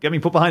 Ooh, get me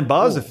put behind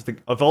bars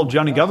if old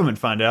Johnny government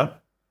find out.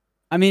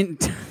 I mean,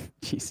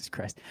 Jesus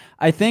Christ.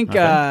 I think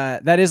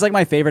that is like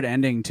my favorite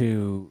ending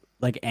to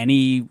like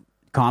any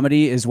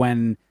comedy is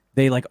when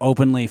they like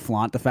openly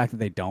flaunt the fact that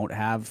they don't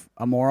have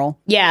a moral.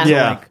 Yeah. So,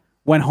 like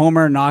when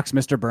Homer knocks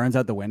Mr. Burns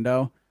out the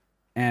window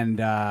and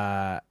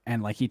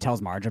like he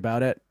tells Marge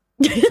about it.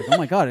 He's like, oh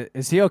my God,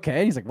 is he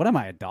okay? He's like, what am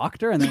I, a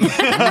doctor? And then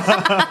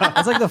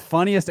it's like the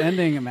funniest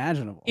ending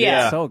imaginable.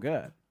 Yeah. It's so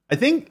good. I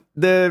think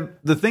the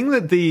thing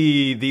that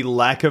the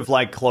lack of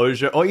like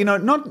closure, or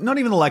not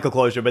even the lack of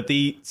closure, but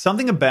the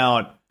something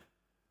about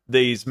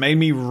these made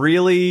me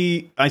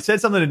really. I said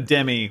something to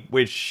Demi,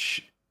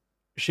 which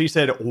she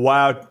said,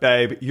 "Wow,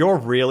 babe, you're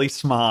really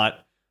smart."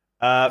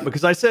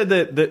 Because I said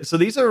that so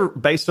these are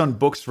based on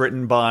books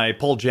written by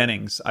Paul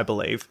Jennings, I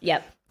believe.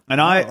 Yep.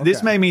 And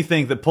this made me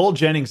think that Paul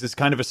Jennings is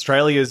kind of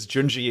Australia's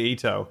Junji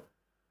Ito.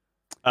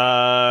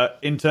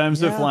 In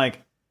terms of like,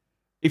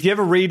 if you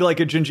ever read like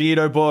a Junji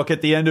Ito book,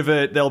 at the end of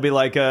it, there'll be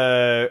like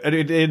at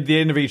the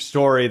end of each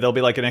story, there'll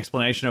be like an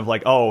explanation of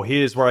like, oh,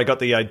 here's where I got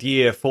the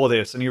idea for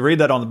this. And you read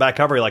that on the back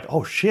cover, you're like,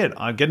 oh shit,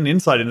 I'm getting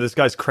insight into this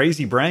guy's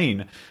crazy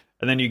brain.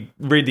 And then you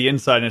read the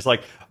inside and it's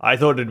like, I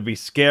thought it'd be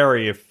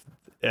scary if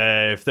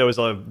there was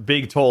a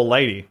big tall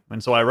lady,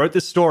 and so I wrote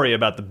this story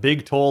about the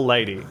big tall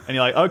lady, and you're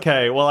like,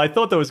 okay, well, I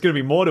thought there was going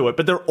to be more to it,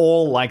 but they're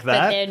all like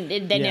that.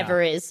 But there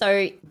never is. So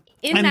in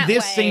and that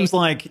this way, seems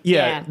like,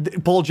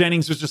 Paul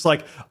Jennings was just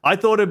like, I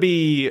thought it'd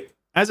be.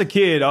 As a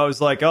kid, I was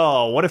like,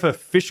 oh, what if a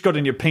fish got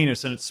in your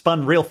penis and it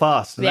spun real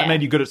fast, and that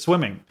made you good at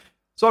swimming?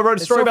 So I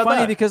wrote a story about funny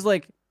that. Because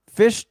like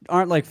fish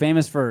aren't like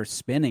famous for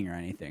spinning or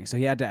anything, so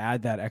he had to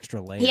add that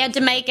extra layer. he had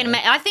to make it.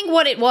 I think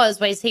what it was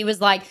he was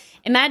like,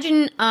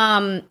 imagine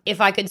if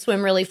I could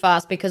swim really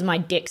fast because my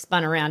dick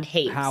spun around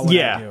heaps. How would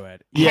I do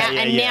it?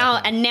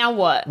 Now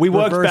what? We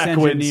worked Reverse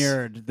backwards.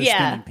 engineered the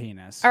spinning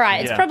penis. All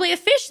right, it's probably a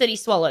fish that he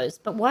swallows,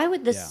 but why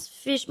would this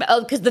fish?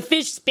 Oh, because the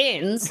fish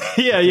spins.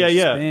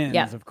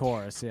 Spins, of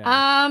course.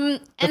 Yeah.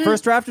 And the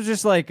first draft was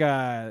just like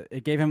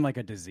it gave him like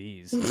a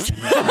disease. it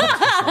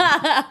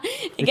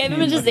gave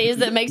him a disease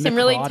that makes him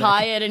really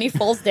tired, and he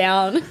falls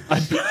down.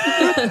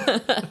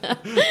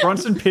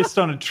 Bronson pissed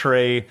on a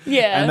tree,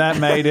 and that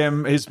made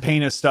his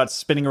penis start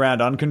spinning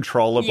around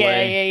uncontrollably.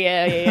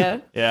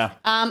 Yeah.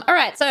 All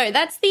right, so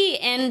that's the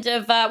end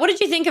of. What did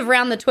you think of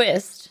Round the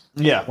Twist?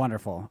 Yeah,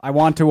 wonderful. I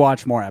want to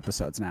watch more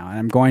episodes now, and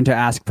I'm going to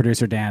ask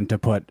producer Dan to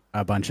put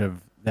a bunch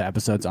of the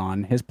episodes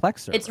on his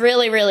Plex server. It's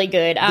really, really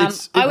good.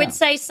 I would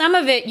say some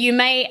of it you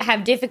may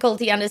have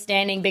difficulty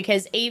understanding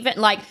because even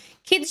like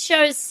kids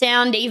shows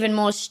sound even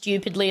more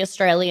stupidly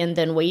Australian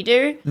than we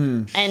do.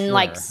 And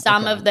like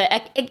some of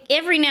the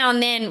every now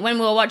and then when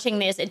we were watching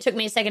this, it took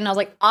me a second and I was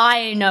like,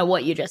 I know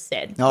what you just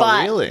said.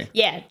 Oh, really?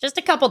 Yeah, just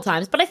a couple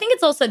times. But I think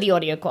it's also the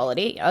audio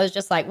quality. I was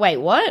just like, wait,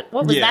 what?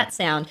 What was that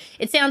sound?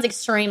 It sounds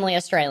extremely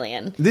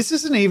Australian. This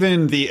isn't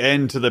even the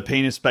end to the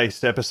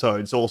penis-based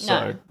episodes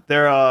also.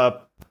 No.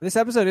 This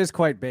episode is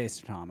quite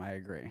based, Tom. I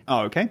agree.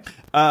 Oh, okay.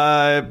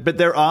 But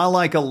there are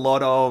like a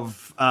lot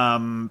of,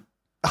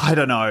 I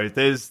don't know.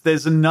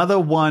 There's another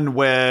one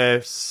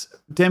where,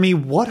 Demi,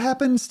 what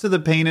happens to the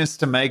penis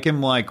to make him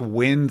like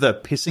win the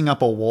pissing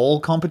up a wall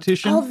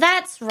competition? Oh,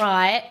 that's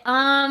right.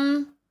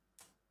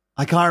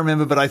 I can't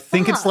remember, but I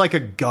think it's like a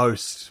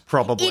ghost,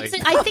 probably. I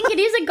think it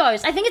is a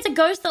ghost. I think it's a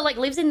ghost that like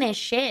lives in their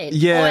shed.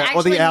 Yeah,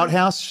 or the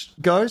outhouse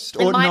ghost.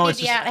 It might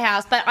be the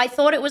outhouse, but I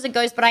thought it was a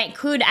ghost, but I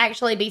could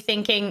actually be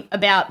thinking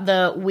about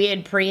the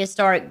weird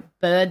prehistoric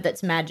bird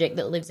that's magic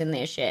that lives in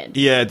their shed.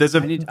 Yeah, there's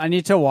a... I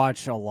need to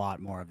watch a lot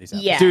more of these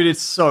episodes. Yeah. Dude,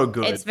 it's so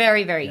good. It's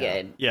very, very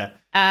good. Yeah.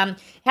 How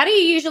do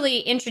you usually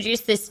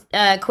introduce this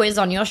quiz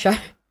on your show?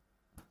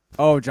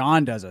 Oh,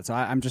 John does it, so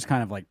I'm just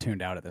kind of like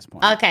tuned out at this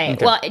point. Okay.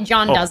 Well,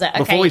 John does it. Okay.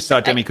 Before we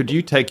start, Demi, could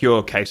you take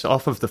your case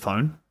off of the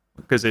phone?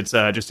 Because it's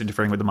just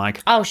interfering with the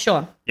mic. Oh,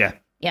 sure. Yeah.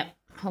 Yep.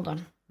 Hold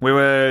on. We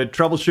were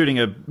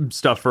troubleshooting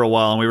stuff for a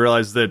while, and we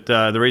realized that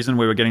the reason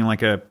we were getting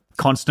like a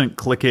constant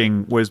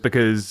clicking was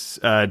because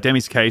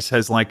Demi's case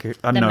has like,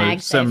 I don't know,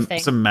 some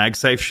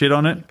MagSafe shit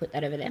on it. Put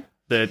that over there.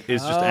 That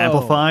is just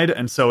amplified,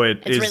 and so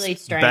it's really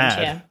strange,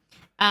 bad.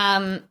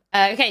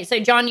 Yeah. Okay,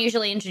 so John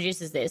usually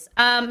introduces this.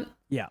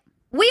 Yeah.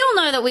 We all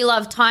know that we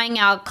love tying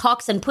our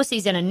cocks and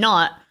pussies in a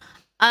knot,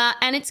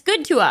 and it's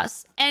good to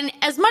us. And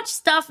as much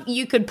stuff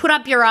you could put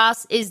up your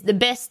ass is the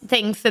best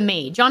thing for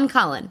me, John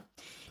Cullen.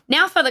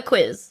 Now for the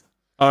quiz.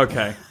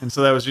 Okay, and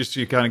so that was just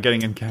you kind of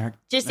getting in character.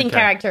 Just in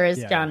character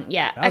as John.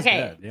 Yeah.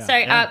 Okay. Good.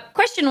 Yeah. So,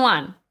 question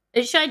 1.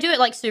 Should I do it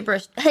like super?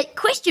 Hey,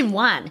 question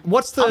 1.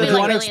 What's the? Do you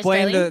want to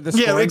explain the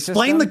scoring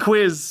explain system? the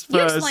quiz first.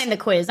 You explain the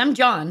quiz. I'm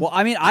John. Well,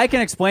 I mean, I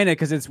can explain it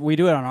because we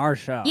do it on our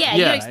show. Yeah,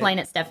 you explain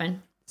it,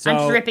 Stefan. I'm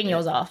just ripping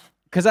yours off.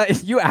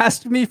 Because you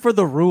asked me for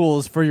the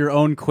rules for your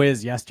own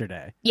quiz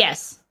yesterday.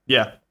 Yes.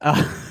 Yeah.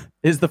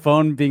 Is the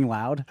phone being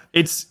loud?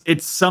 It's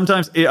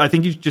sometimes. I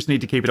think you just need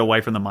to keep it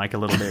away from the mic a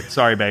little bit.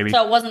 Sorry, baby.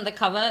 So it wasn't the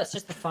cover. It's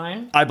just the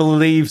phone. I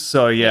believe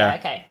so. Yeah.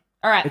 Okay.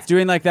 All right. It's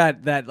doing like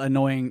that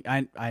annoying.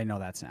 I know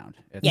that sound.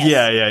 Yes.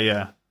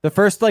 Yeah. The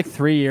first like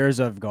 3 years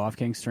of Go Off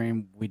King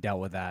stream, we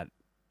dealt with that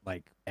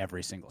like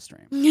every single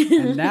stream,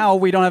 and now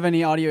we don't have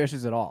any audio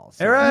issues at all.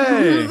 So.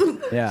 Hooray!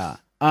 Yeah.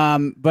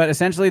 But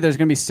essentially, there's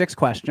going to be 6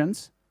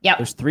 questions. Yep.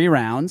 There's 3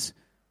 rounds.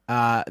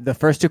 The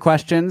first 2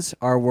 questions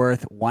are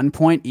worth 1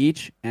 point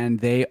each, and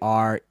they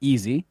are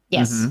easy.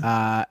 Yes.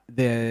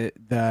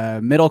 The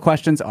middle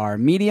questions are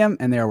medium,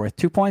 and they are worth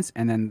 2 points.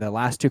 And then the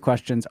last 2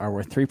 questions are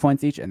worth 3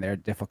 points each, and they're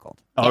difficult.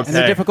 Okay. And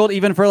they're difficult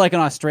even for like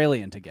an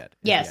Australian to get.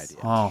 Yes.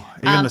 Oh,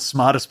 even the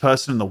smartest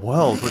person in the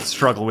world would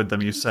struggle with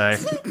them, you say.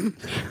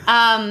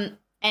 Hang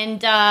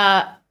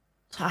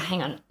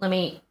on.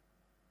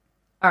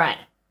 All right.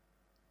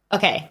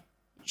 Okay.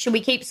 Should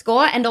we keep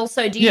score? And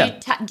also, do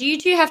you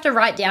two have to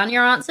write down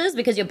your answers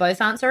because you're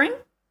both answering?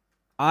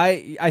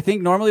 I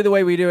think normally the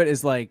way we do it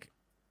is like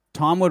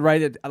Tom would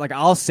write it, like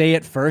I'll say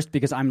it first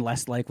because I'm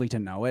less likely to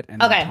know it, and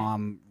then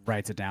Tom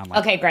writes it down. Like,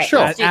 okay, great.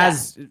 Sure.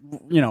 As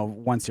you know,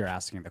 once you're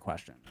asking the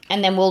question,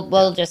 and then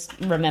we'll just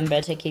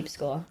remember to keep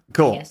score.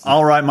 Cool.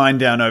 I'll write mine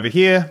down over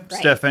here. Great.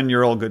 Stefan,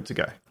 you're all good to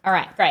go. All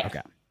right, great.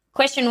 Okay.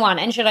 Question 1,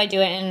 and should I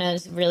do it in a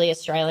really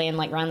Australian,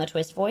 like Run the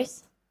Twist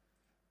voice?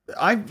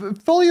 I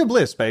follow your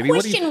bliss, baby.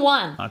 Question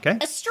 1. Okay.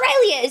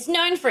 Australia is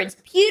known for its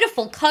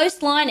beautiful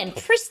coastline and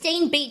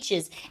pristine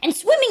beaches, and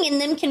swimming in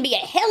them can be a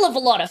hell of a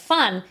lot of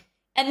fun.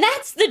 And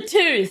that's the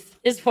tooth,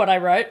 is what I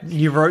wrote.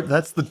 You wrote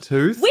that's the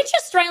tooth? Which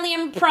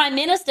Australian Prime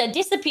Minister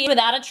disappeared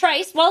without a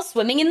trace while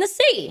swimming in the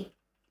sea?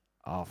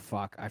 Oh,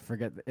 fuck. I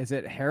forget. Is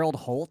it Harold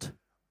Holt?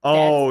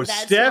 Oh,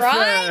 that's Stefan.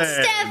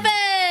 Right,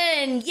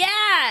 Stefan.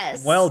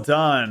 Yes. Well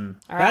done.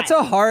 All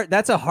right.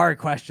 That's a hard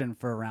question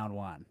for round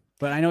 1.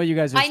 But I know you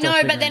guys are still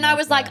but then I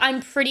was like,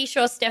 I'm pretty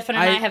sure Stefan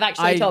and I have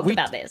actually talked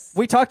about this.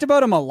 We talked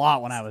about him a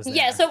lot when I was there.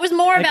 Yeah, so it was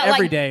more about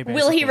every like, day,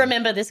 will he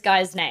remember this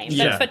guy's name?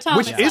 Yeah. But for Tom,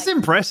 which it's is like,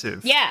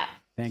 impressive. Yeah.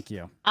 Thank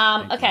you.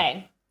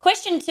 Okay.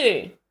 Question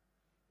 2.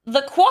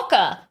 The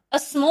quokka, a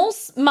small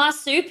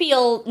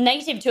marsupial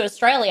native to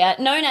Australia,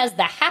 known as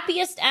the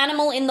happiest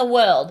animal in the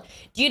world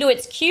due to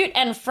its cute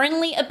and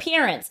friendly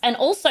appearance, and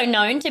also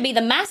known to be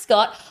the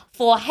mascot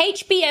for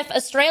HBF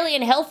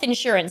Australian Health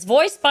Insurance,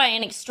 voiced by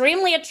an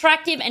extremely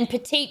attractive and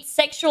petite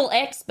sexual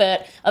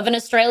expert of an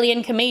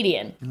Australian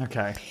comedian.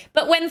 Okay.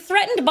 But when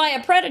threatened by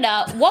a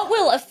predator, what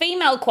will a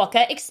female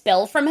quokka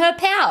expel from her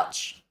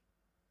pouch?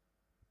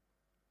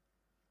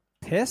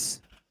 Piss?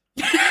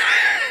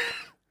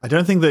 I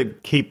don't think they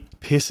keep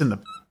piss in the...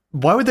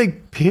 Why would they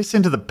piss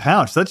into the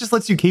pouch? That just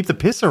lets you keep the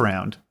piss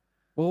around.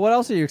 Well, what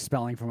else are you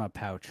expelling from a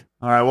pouch?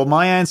 All right, well,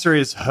 my answer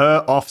is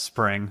her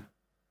offspring.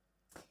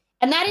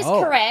 And that is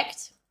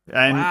correct.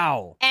 And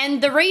wow.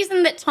 And the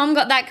reason that Tom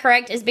got that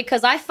correct is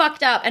because I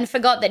fucked up and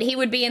forgot that he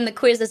would be in the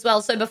quiz as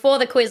well. So before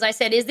the quiz, I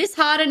said, is this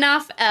hard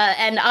enough?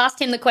 And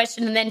asked him the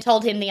question and then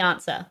told him the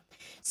answer.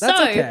 That's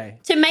so, okay.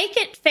 To make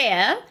it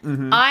fair,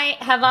 I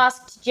have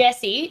asked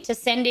Jesse to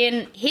send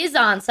in his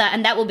answer,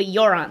 and that will be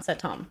your answer,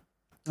 Tom.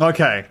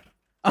 Okay.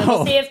 So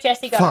we'll see if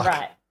Jesse got it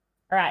right.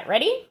 All right,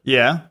 ready?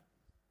 Yeah.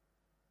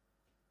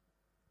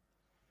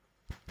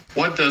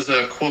 What does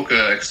a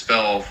quokka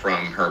expel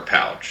from her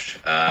pouch?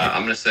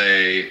 I'm going to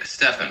say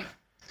Stefan.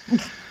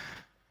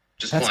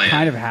 Just That's playing.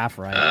 kind of half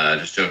right.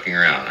 Just joking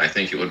around. I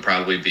think it would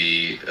probably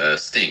be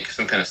stink,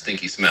 some kind of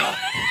stinky smell.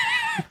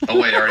 Oh,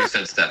 wait, I already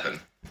said Stefan.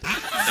 No,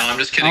 I'm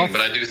just kidding,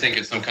 but I do think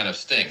it's some kind of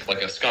stink,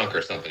 like a skunk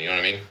or something, you know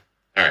what I mean?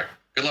 All right.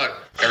 Good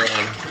luck,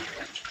 everyone.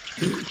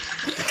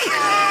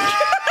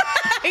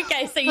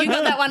 Okay, so you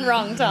got that one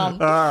wrong, Tom.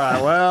 All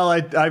right. Well,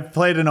 I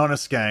played an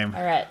honest game.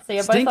 All right, so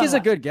you're Stink both is a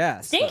good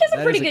guess. Stink is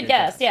a pretty good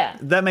guess, yeah.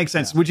 That makes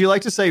sense. Would you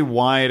like to say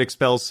why it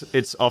expels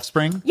its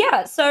offspring?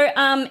 Yeah, so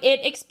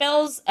it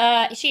expels,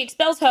 she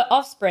expels her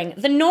offspring.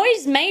 The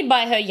noise made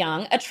by her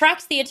young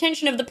attracts the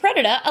attention of the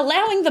predator,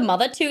 allowing the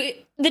mother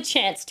the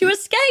chance to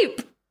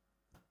escape.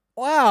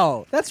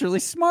 Wow, that's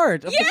really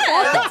smart.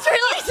 Yeah, that's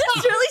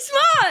really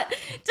smart.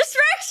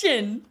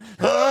 Distraction.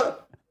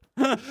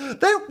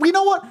 You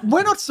know what?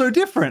 We're not so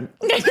different.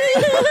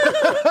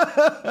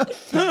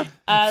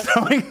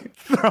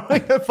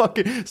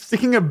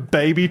 Sticking a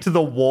baby to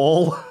the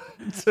wall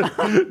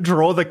to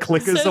draw the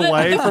clickers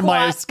away from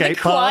my escape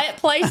path. Quiet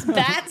place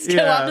bats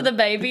go after the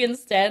baby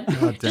instead.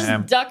 Oh,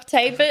 damn. Just duct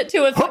tape it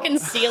to a fucking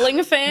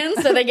ceiling fan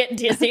so they get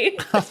dizzy.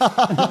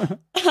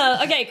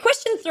 Okay,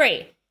 question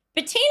 3.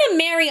 Bettina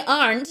Mary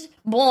Arndt,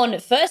 born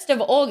 1st of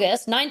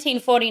August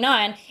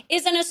 1949,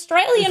 is an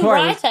Australian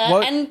writer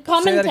and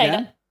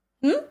commentator.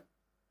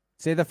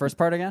 Say the first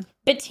part again.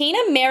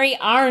 Bettina Mary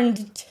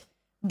Arndt,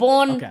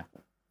 born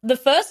the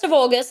 1st of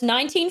August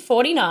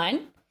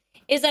 1949,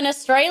 is an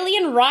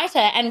Australian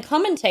writer and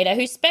commentator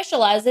who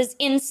specializes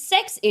in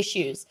sex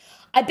issues.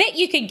 I bet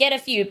you could get a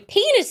few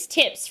penis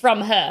tips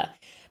from her.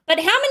 But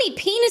how many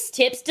penis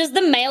tips does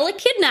the male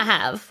echidna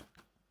have?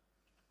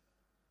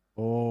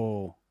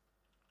 Oh,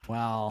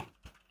 well,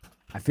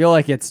 I feel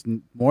like it's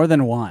more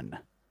than one.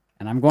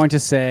 And I'm going to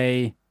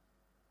say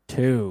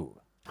 2.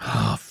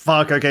 Oh,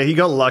 fuck. Okay, he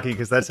got lucky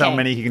because that's how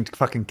many he can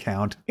fucking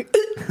count.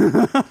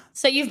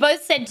 So you've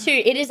both said 2.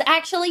 It is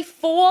actually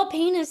 4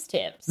 penis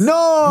tips. No!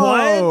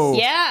 What?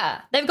 Yeah.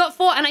 They've got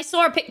 4, and I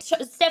saw a picture.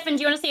 Stefan,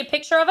 do you want to see a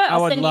picture of it? I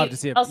would love to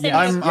see it.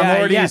 I'm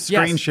already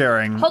screen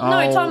sharing. No,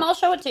 Tom, I'll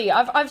show it to you.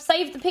 I've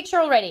saved the picture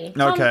already.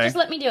 Tom, just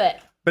let me do it.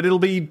 But it'll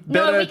be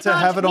better to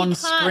have it on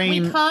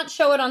screen. We can't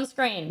show it on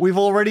screen. We've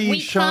already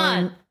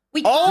shown...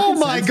 We can't. Oh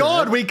my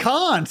god, we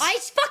can't. I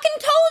fucking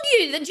told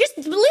you. Just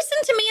listen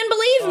to me and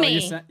believe me.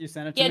 You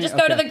sent it to me? Yeah, just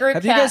go to the group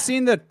Have chat. you guys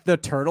seen the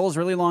turtle's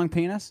really long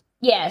penis?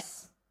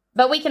 Yes.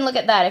 But we can look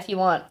at that if you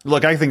want.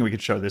 Look, I think we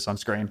could show this on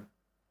screen.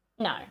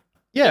 No.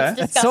 Yeah.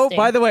 It's so,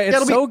 by the way,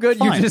 it's so good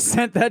fine. you just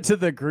sent that to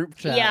the group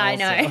chat. Yeah, I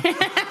also.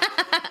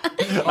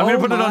 know. I'm going to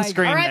put it on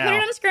screen All right, now. put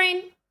it on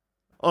screen.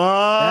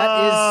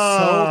 That is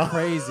so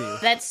crazy.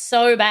 That's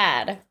so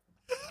bad.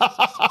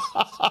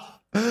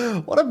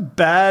 What a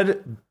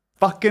bad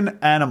fucking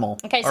animal.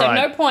 Okay, so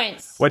no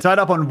points. We're tied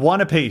up on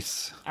 1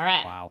 apiece. All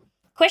right. Wow.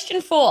 Question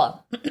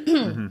 4.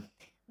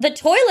 The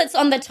toilets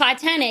on the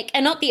Titanic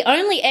are not the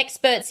only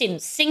experts in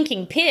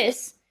sinking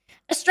piss.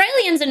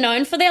 Australians are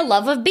known for their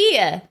love of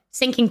beer.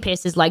 Sinking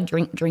piss is like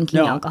drinking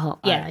alcohol.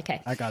 Yeah,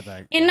 okay. I got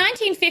that. In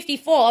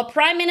 1954,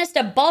 Prime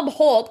Minister Bob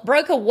Hawke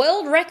broke a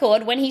world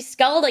record when he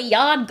sculled a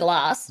yard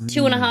glass,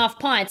 2.5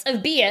 pints,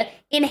 of beer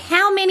in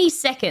how many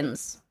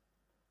seconds?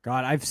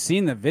 God, I've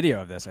seen the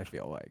video of this, I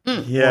feel like.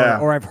 Yeah.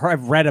 Or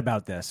I've read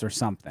about this or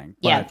something.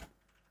 But Yeah.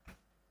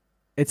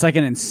 it's like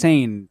an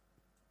insane...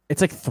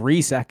 It's like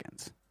 3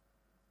 seconds.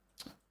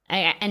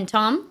 And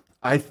Tom?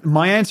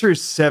 My answer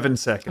is 7 I'm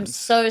seconds.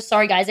 so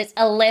sorry, guys. It's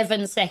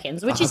 11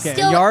 seconds, which is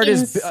still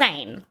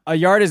insane. A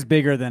yard is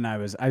bigger than I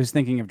was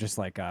thinking of just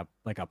like a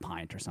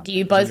pint or something. Do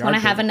you both want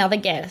to have another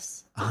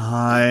guess?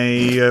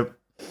 11.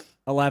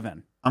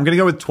 I'm going to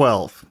go with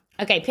 12.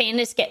 Okay,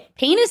 penis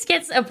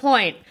gets a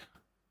point.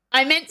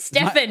 I meant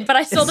Stefan, but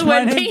I saw the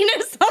word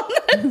penis on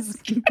this.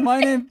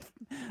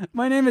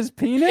 My name is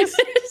Penis?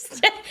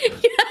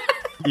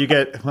 You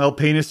get,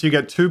 penis, you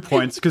get 2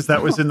 points because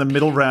that was in the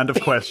middll round of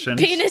questions.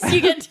 Penis,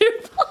 you get 2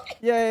 points.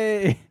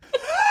 Yay.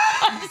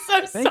 I'm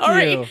so Thank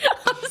sorry. you.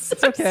 I'm so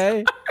It's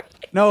okay.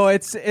 No,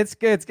 it's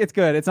good. It's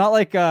good. It's not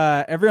like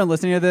everyone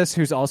listening to this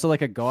who's also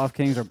like a Go Off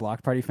Kings or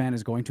Block Party fan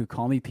is going to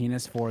call me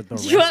Penis for the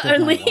rest You are of my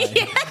only.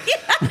 life.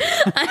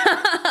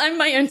 I'm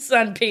my own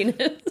son,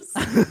 Penis.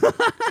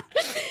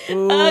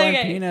 Ooh, I'm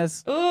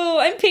Penis. Ooh,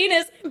 I'm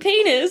Penis. I'm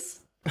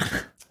Penis.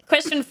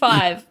 Question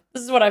 5.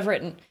 This is what I've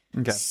written.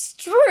 Okay.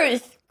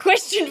 Struth.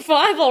 Question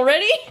 5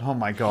 already? Oh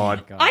my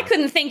god. I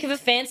couldn't think of a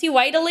fancy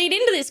way to lead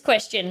into this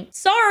question.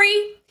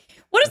 Sorry.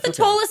 What is the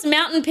tallest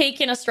mountain peak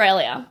in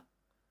Australia?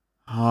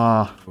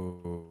 Ah.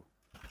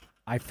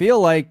 I feel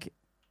like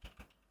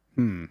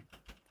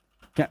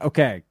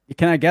Okay,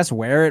 can I guess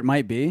where it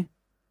might be?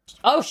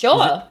 Oh,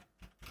 sure.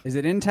 Is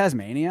it in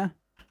Tasmania?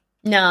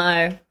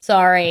 No,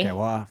 sorry. Okay,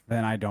 well,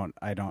 then I don't.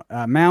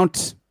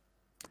 Mount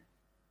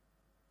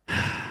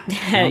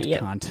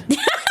Cunt.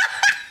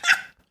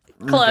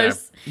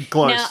 Close. Okay.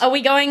 Close. Now, are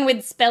we going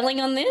with spelling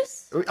on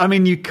this? I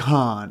mean, you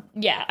can't.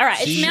 Yeah, all right.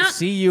 It's Mount...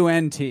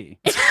 C-U-N-T.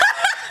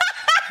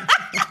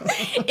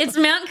 It's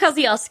Mount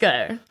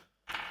Kosciuszko.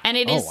 And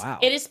it is, wow.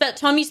 It is spelled,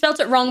 Tom, you spelt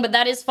it wrong, but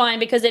that is fine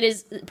because it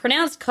is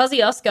pronounced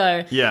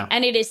Kosciuszko. Yeah.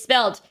 And it is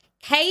spelled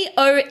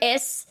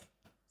Kosciuszko.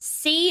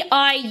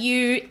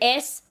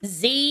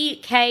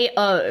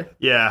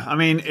 Yeah, I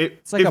mean...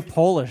 It's like a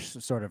Polish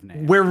sort of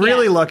name. We're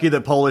really lucky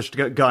that Polish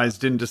guys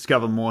didn't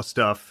discover more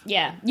stuff.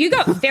 Yeah, you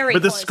got very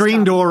But the close, screen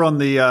Tom. door on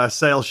the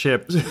sail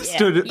ship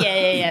stood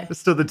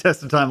the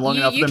test of time long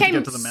enough for You them to came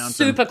get to the mountain.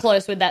 super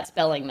close with that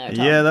spelling, though,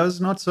 Tom. Yeah, that was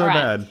not so All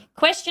right. bad.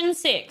 Question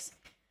 6.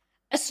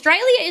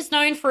 Australia is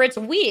known for its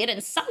weird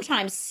and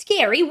sometimes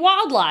scary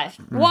wildlife.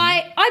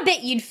 Why, I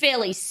bet you'd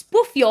fairly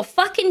spoof your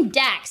fucking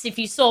dacks if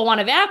you saw one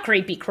of our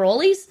creepy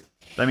crawlies.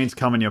 That means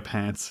cum in your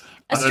pants.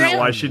 I don't know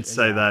why she'd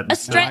say that.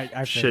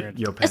 I Shit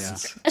your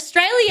pants.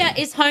 Australia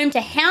is home to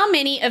how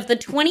many of the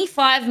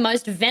 25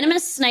 most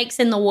venomous snakes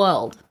in the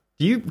world?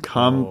 Do you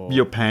cum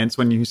your pants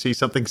when you see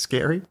something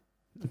scary?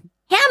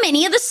 How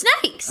many are the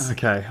snakes?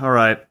 Okay, all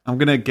right. I'm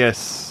going to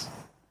guess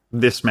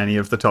this many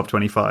of the top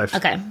 25.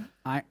 Okay.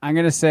 I'm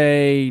going to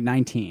say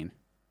 19.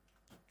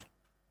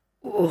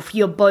 Oof,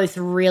 you're both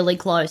really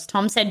close.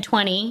 Tom said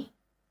 20.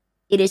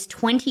 It is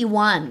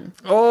 21.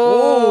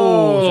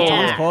 Oh, yeah.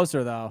 Tom's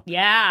closer, though.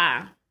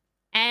 Yeah.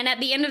 And at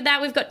the end of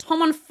that, we've got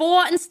Tom on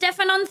 4 and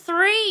Stefan on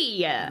 3.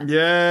 Yay.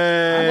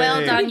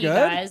 Well done, you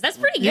guys. That's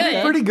pretty good.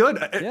 Yeah, pretty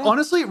good.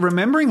 Honestly,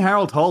 remembering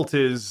Harold Holt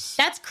is...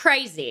 That's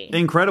crazy.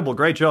 Incredible.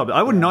 Great job.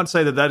 I would not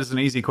say that is an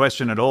easy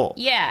question at all.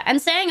 Yeah,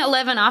 and saying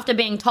 11 after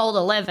being told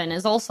 11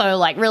 is also,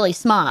 like, really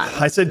smart.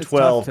 I said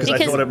 12 because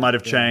I thought it might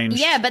have changed.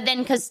 Yeah, but then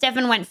because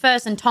Stefan went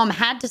first and Tom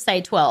had to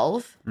say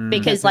 12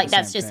 because, like,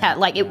 that's just how,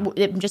 like,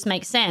 it just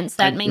makes sense.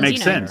 That means, makes you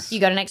know, sense. you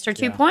got an extra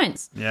 2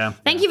 points. Yeah.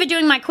 Thank you for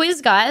doing my quiz,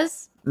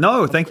 guys.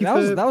 No, thank you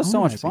that was so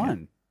much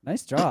fun.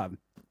 Nice job.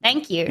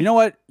 Thank you. You know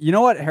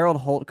what Harold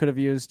Holt could have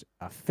used?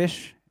 A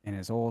fish in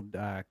his old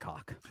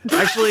cock.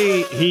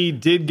 Actually, he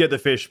did get the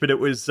fish, but it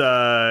was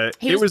the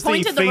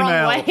pointed the wrong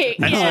female. way.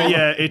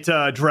 And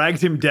so, it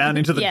dragged him down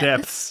into the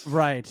depths.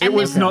 Right. It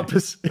was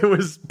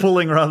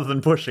pulling rather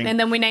than pushing. And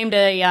then we named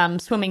a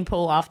swimming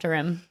pool after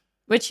him,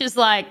 which is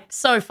like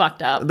so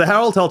fucked up. The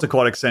Harold Holt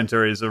Aquatic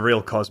Center is a real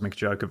cosmic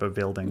joke of a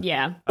building.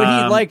 Yeah. But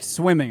he liked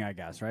swimming, I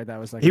guess, right? That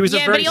was like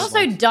but he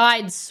also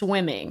died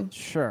swimming.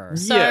 Sure.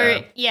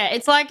 So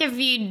it's like if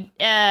you'd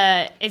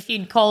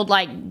called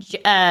like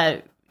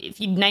if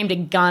you'd named a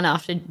gun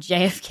after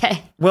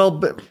JFK. Well,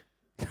 but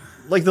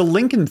like the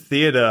Lincoln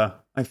Theater,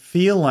 I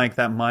feel like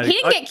that might. He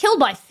didn't get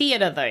killed by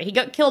theater though. He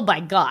got killed by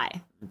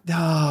Guy.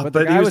 But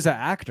the guy was an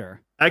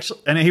actor.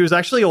 Actually, and he was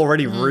actually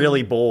already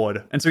really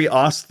bored, and so he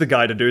asked the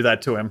guy to do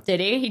that to him.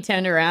 Did he? He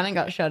turned around and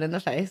got shot in the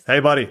face.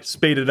 Hey, buddy,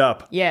 speed it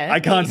up. Yeah. I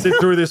can't sit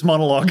through this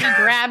monologue. He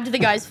grabbed the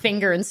guy's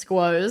finger and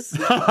squoze.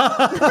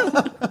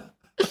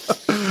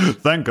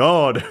 Thank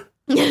God.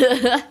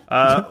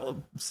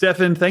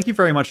 Stefan, thank you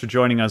very much for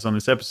joining us on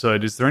this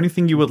episode. Is there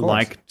anything you would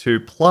like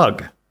to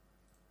plug?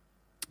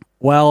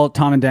 Well,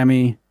 Tom and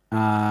Demi,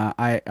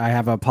 I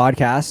have a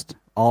podcast.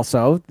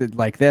 Also,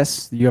 like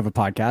this, you have a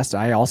podcast.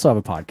 I also have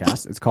a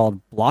podcast. It's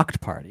called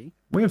Blocked Party.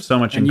 We have so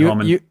much in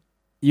common.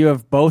 You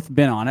have both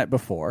been on it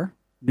before,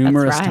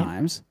 numerous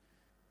times.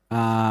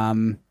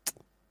 What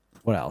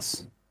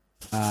else?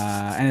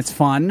 And it's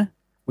fun.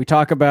 We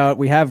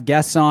have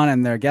guests on,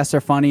 and their guests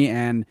are funny,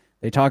 and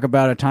they talk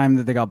about a time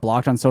that they got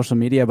blocked on social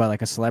media by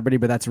like a celebrity,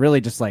 but that's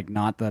really just like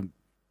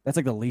that's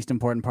like the least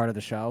important part of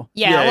the show.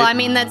 Yeah, well, I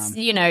mean, that's,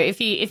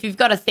 if you've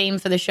got a theme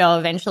for the show,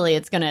 eventually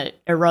it's going to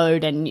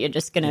erode and you're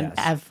just going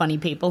to have funny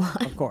people.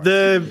 Of course.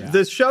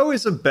 The show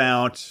is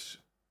about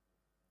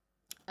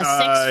a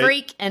sex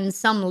freak and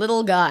some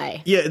little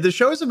guy. Yeah, the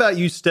show is about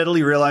you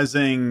steadily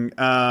realizing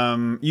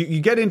you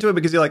get into it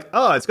because you're like,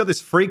 oh, it's got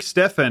this freak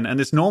Stefan and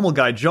this normal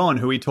guy John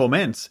who he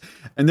torments.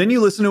 And then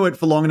you listen to it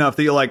for long enough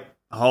that you're like,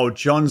 oh,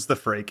 John's the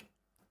freak.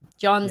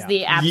 John's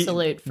the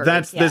absolute freak.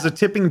 There's a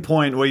tipping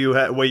point where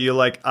you're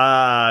like,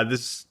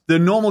 the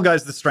normal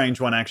guy's the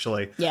strange one,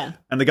 actually. Yeah.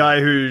 And the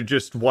guy who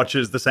just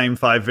watches the same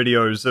 5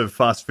 videos of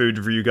fast food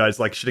review guys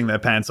like shitting their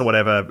pants or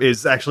whatever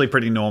is actually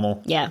pretty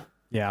normal. Yeah.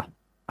 Yeah.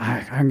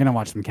 I'm going to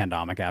watch some Ken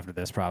Domick after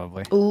this,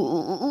 probably.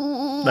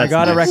 Ooh. I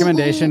got a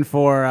recommendation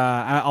for,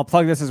 I'll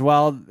plug this as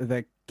well,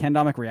 the Ken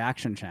Domick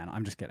reaction channel.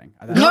 I'm just kidding.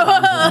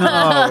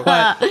 No.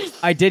 But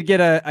I did get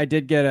a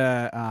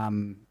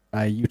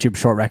YouTube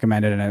short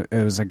recommended, and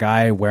it was a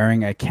guy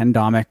wearing a Ken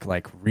Domick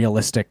like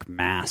realistic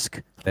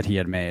mask that he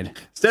had made.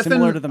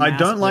 Stefan, I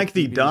don't like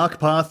the dark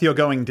path you're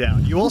going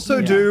down. You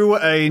also do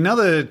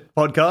another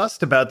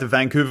podcast about the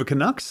Vancouver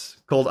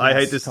Canucks called I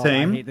Hate This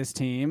Team. I Hate This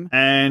Team.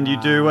 And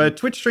you do a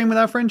Twitch stream with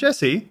our friend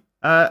Jesse.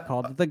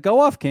 Called The Go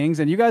Off Kings,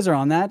 and you guys are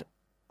on that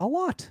a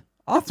lot.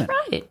 often.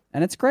 That's right.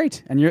 And it's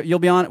great. And you'll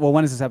be on. Well,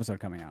 when is this episode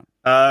coming out?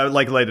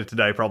 Like later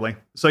today, probably.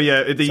 So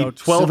yeah, the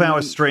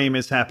 12-hour stream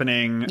is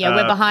happening. Yeah,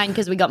 we're behind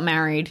because we got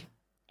married,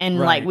 and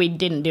like we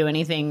didn't do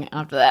anything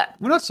after that.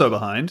 We're not so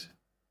behind.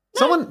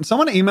 No.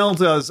 Someone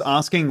emailed us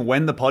asking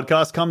when the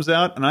podcast comes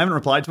out, and I haven't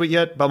replied to it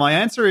yet. But my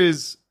answer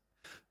is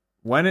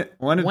when it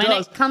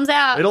comes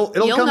out, it'll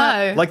come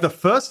out like the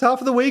first half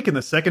of the week and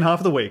the second half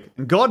of the week.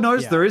 And God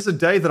knows there is a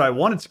day that I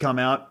want it to come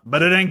out,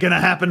 but it ain't gonna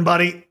happen,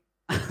 buddy.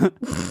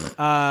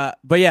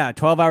 But yeah,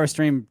 12-hour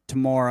stream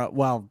tomorrow.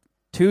 Well,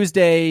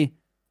 Tuesday,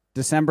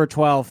 December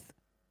 12th,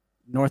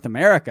 North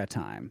America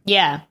time.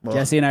 Yeah.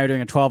 Jesse and I are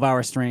doing a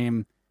 12-hour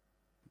stream,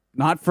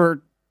 not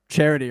for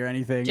charity or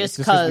anything. Just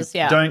because,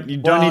 You don't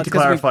need to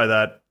clarify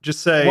that.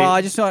 Just say... Well,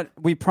 I just thought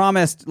we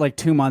promised like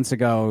 2 months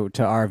ago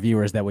to our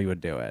viewers that we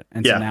would do it.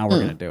 And so now we're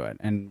going to do it.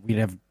 And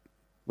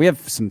we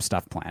have some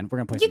stuff planned. We're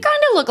going to play You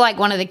kind of look like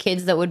one of the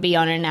kids that would be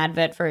on an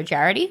advert for a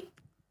charity.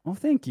 Well,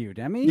 thank you,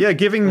 Demi. Yeah,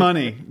 giving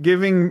money.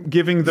 Giving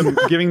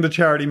the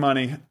charity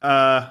money.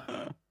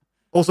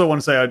 Also, I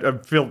want to say I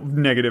feel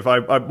negative.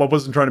 I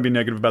wasn't trying to be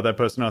negative about that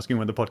person asking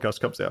when the podcast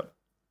comes out.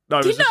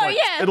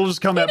 It'll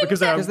just come out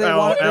because our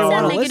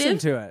listen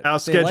to it. Our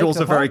schedules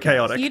are very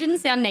chaotic. You didn't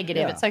sound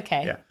negative. It's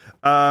okay.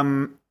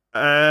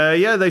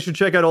 Yeah. They should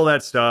check out all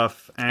that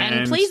stuff.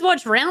 And please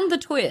watch Round the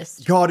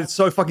Twist. God, it's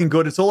so fucking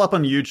good. It's all up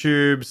on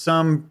YouTube.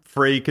 Some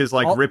freak has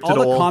ripped it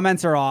all. All the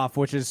comments are off,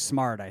 which is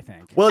smart, I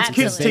think. Well, it's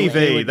kids'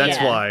 TV. That's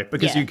why.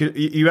 Because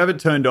you have it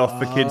turned off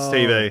for kids'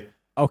 TV.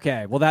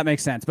 Okay, well, that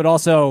makes sense. But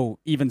also,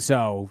 even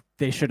so,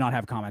 they should not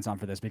have comments on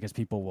for this because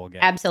people will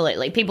get...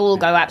 Absolutely. People will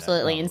go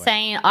absolutely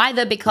insane,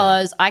 either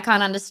because I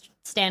can't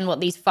understand what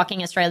these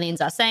fucking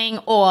Australians are saying,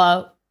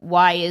 or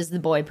why is the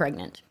boy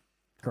pregnant?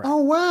 Correct.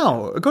 Oh,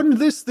 wow. According to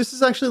this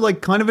is actually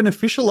kind of an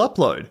official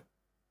upload.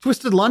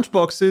 Twisted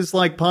Lunchbox is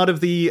part of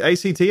the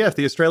ACTF,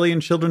 the Australian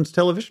Children's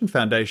Television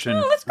Foundation.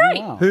 Oh, that's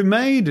great. Who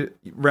made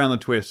Round the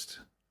Twist.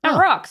 That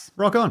rocks.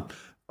 Rock on.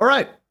 All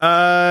right.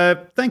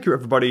 Thank you,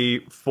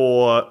 everybody,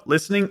 for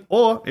listening.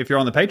 Or if you're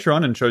on the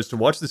Patreon and chose to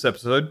watch this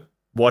episode,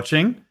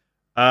 watching.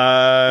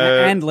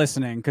 And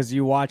listening, because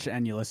you watch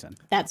and you listen.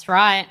 That's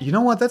right. You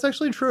know what? That's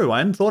actually true. I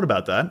hadn't thought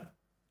about that.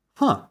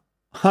 Huh.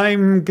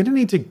 I'm going to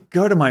need to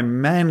go to my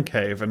man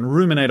cave and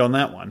ruminate on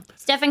that one.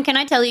 Stefan, can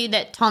I tell you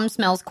that Tom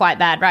smells quite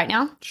bad right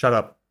now? Shut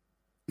up.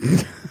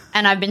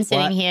 And I've been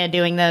sitting here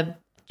doing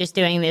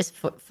this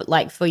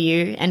for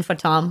you and for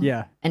Tom.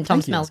 Yeah. And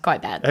Tom smells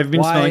quite bad. Have you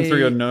been smelling through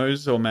your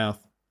nose or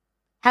mouth?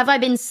 Have I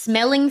been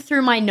smelling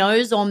through my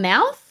nose or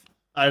mouth?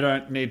 I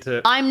don't need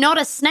to. I'm not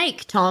a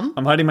snake, Tom.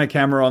 I'm hiding my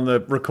camera on the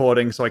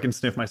recording so I can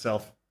sniff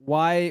myself.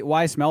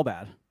 Why smell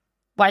bad?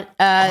 What?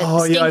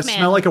 I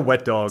smell like a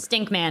wet dog.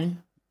 Stink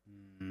man.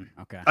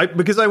 Okay.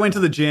 Because I went to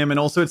the gym and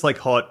also it's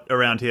hot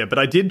around here, but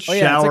I did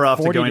shower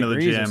after going to the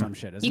gym.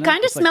 You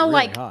kind of smell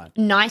like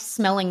nice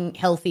smelling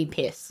healthy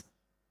piss.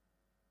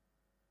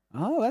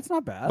 Oh, that's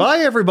not bad. Bye,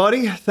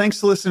 everybody.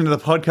 Thanks for listening to the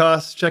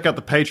podcast. Check out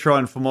the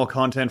Patreon for more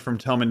content from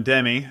Tom and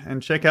Demi,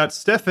 and check out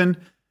Stefan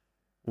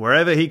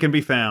wherever he can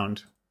be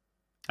found.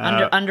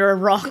 Under a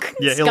rock,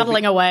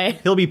 scuttling away.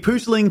 He'll be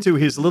pootling to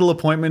his little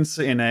appointments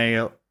in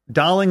a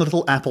darling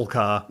little Apple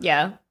car.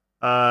 Yeah.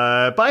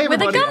 Bye,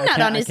 everybody. With a gum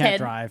nut on his head. I head.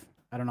 can't drive.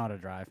 I don't know how to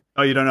drive.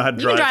 Oh, you don't know how to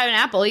drive? You can drive an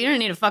Apple. You don't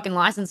need a fucking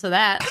license for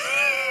that.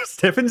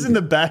 Stefan's in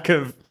the back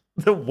of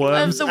the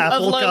Worm's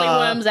Apple Lowly car.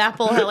 Worm's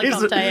Apple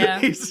helicopter,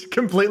 He's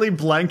completely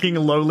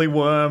blanking Lowly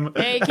Worm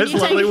as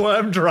Lowly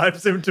Worm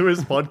drives him to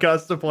his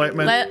podcast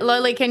appointment.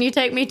 Lowly, can you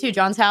take me to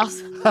John's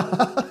house? All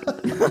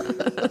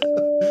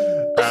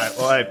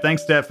right.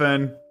 Thanks,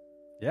 Stefan.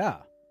 Yeah.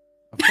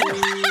 Stop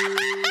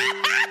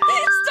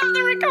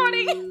the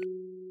recording.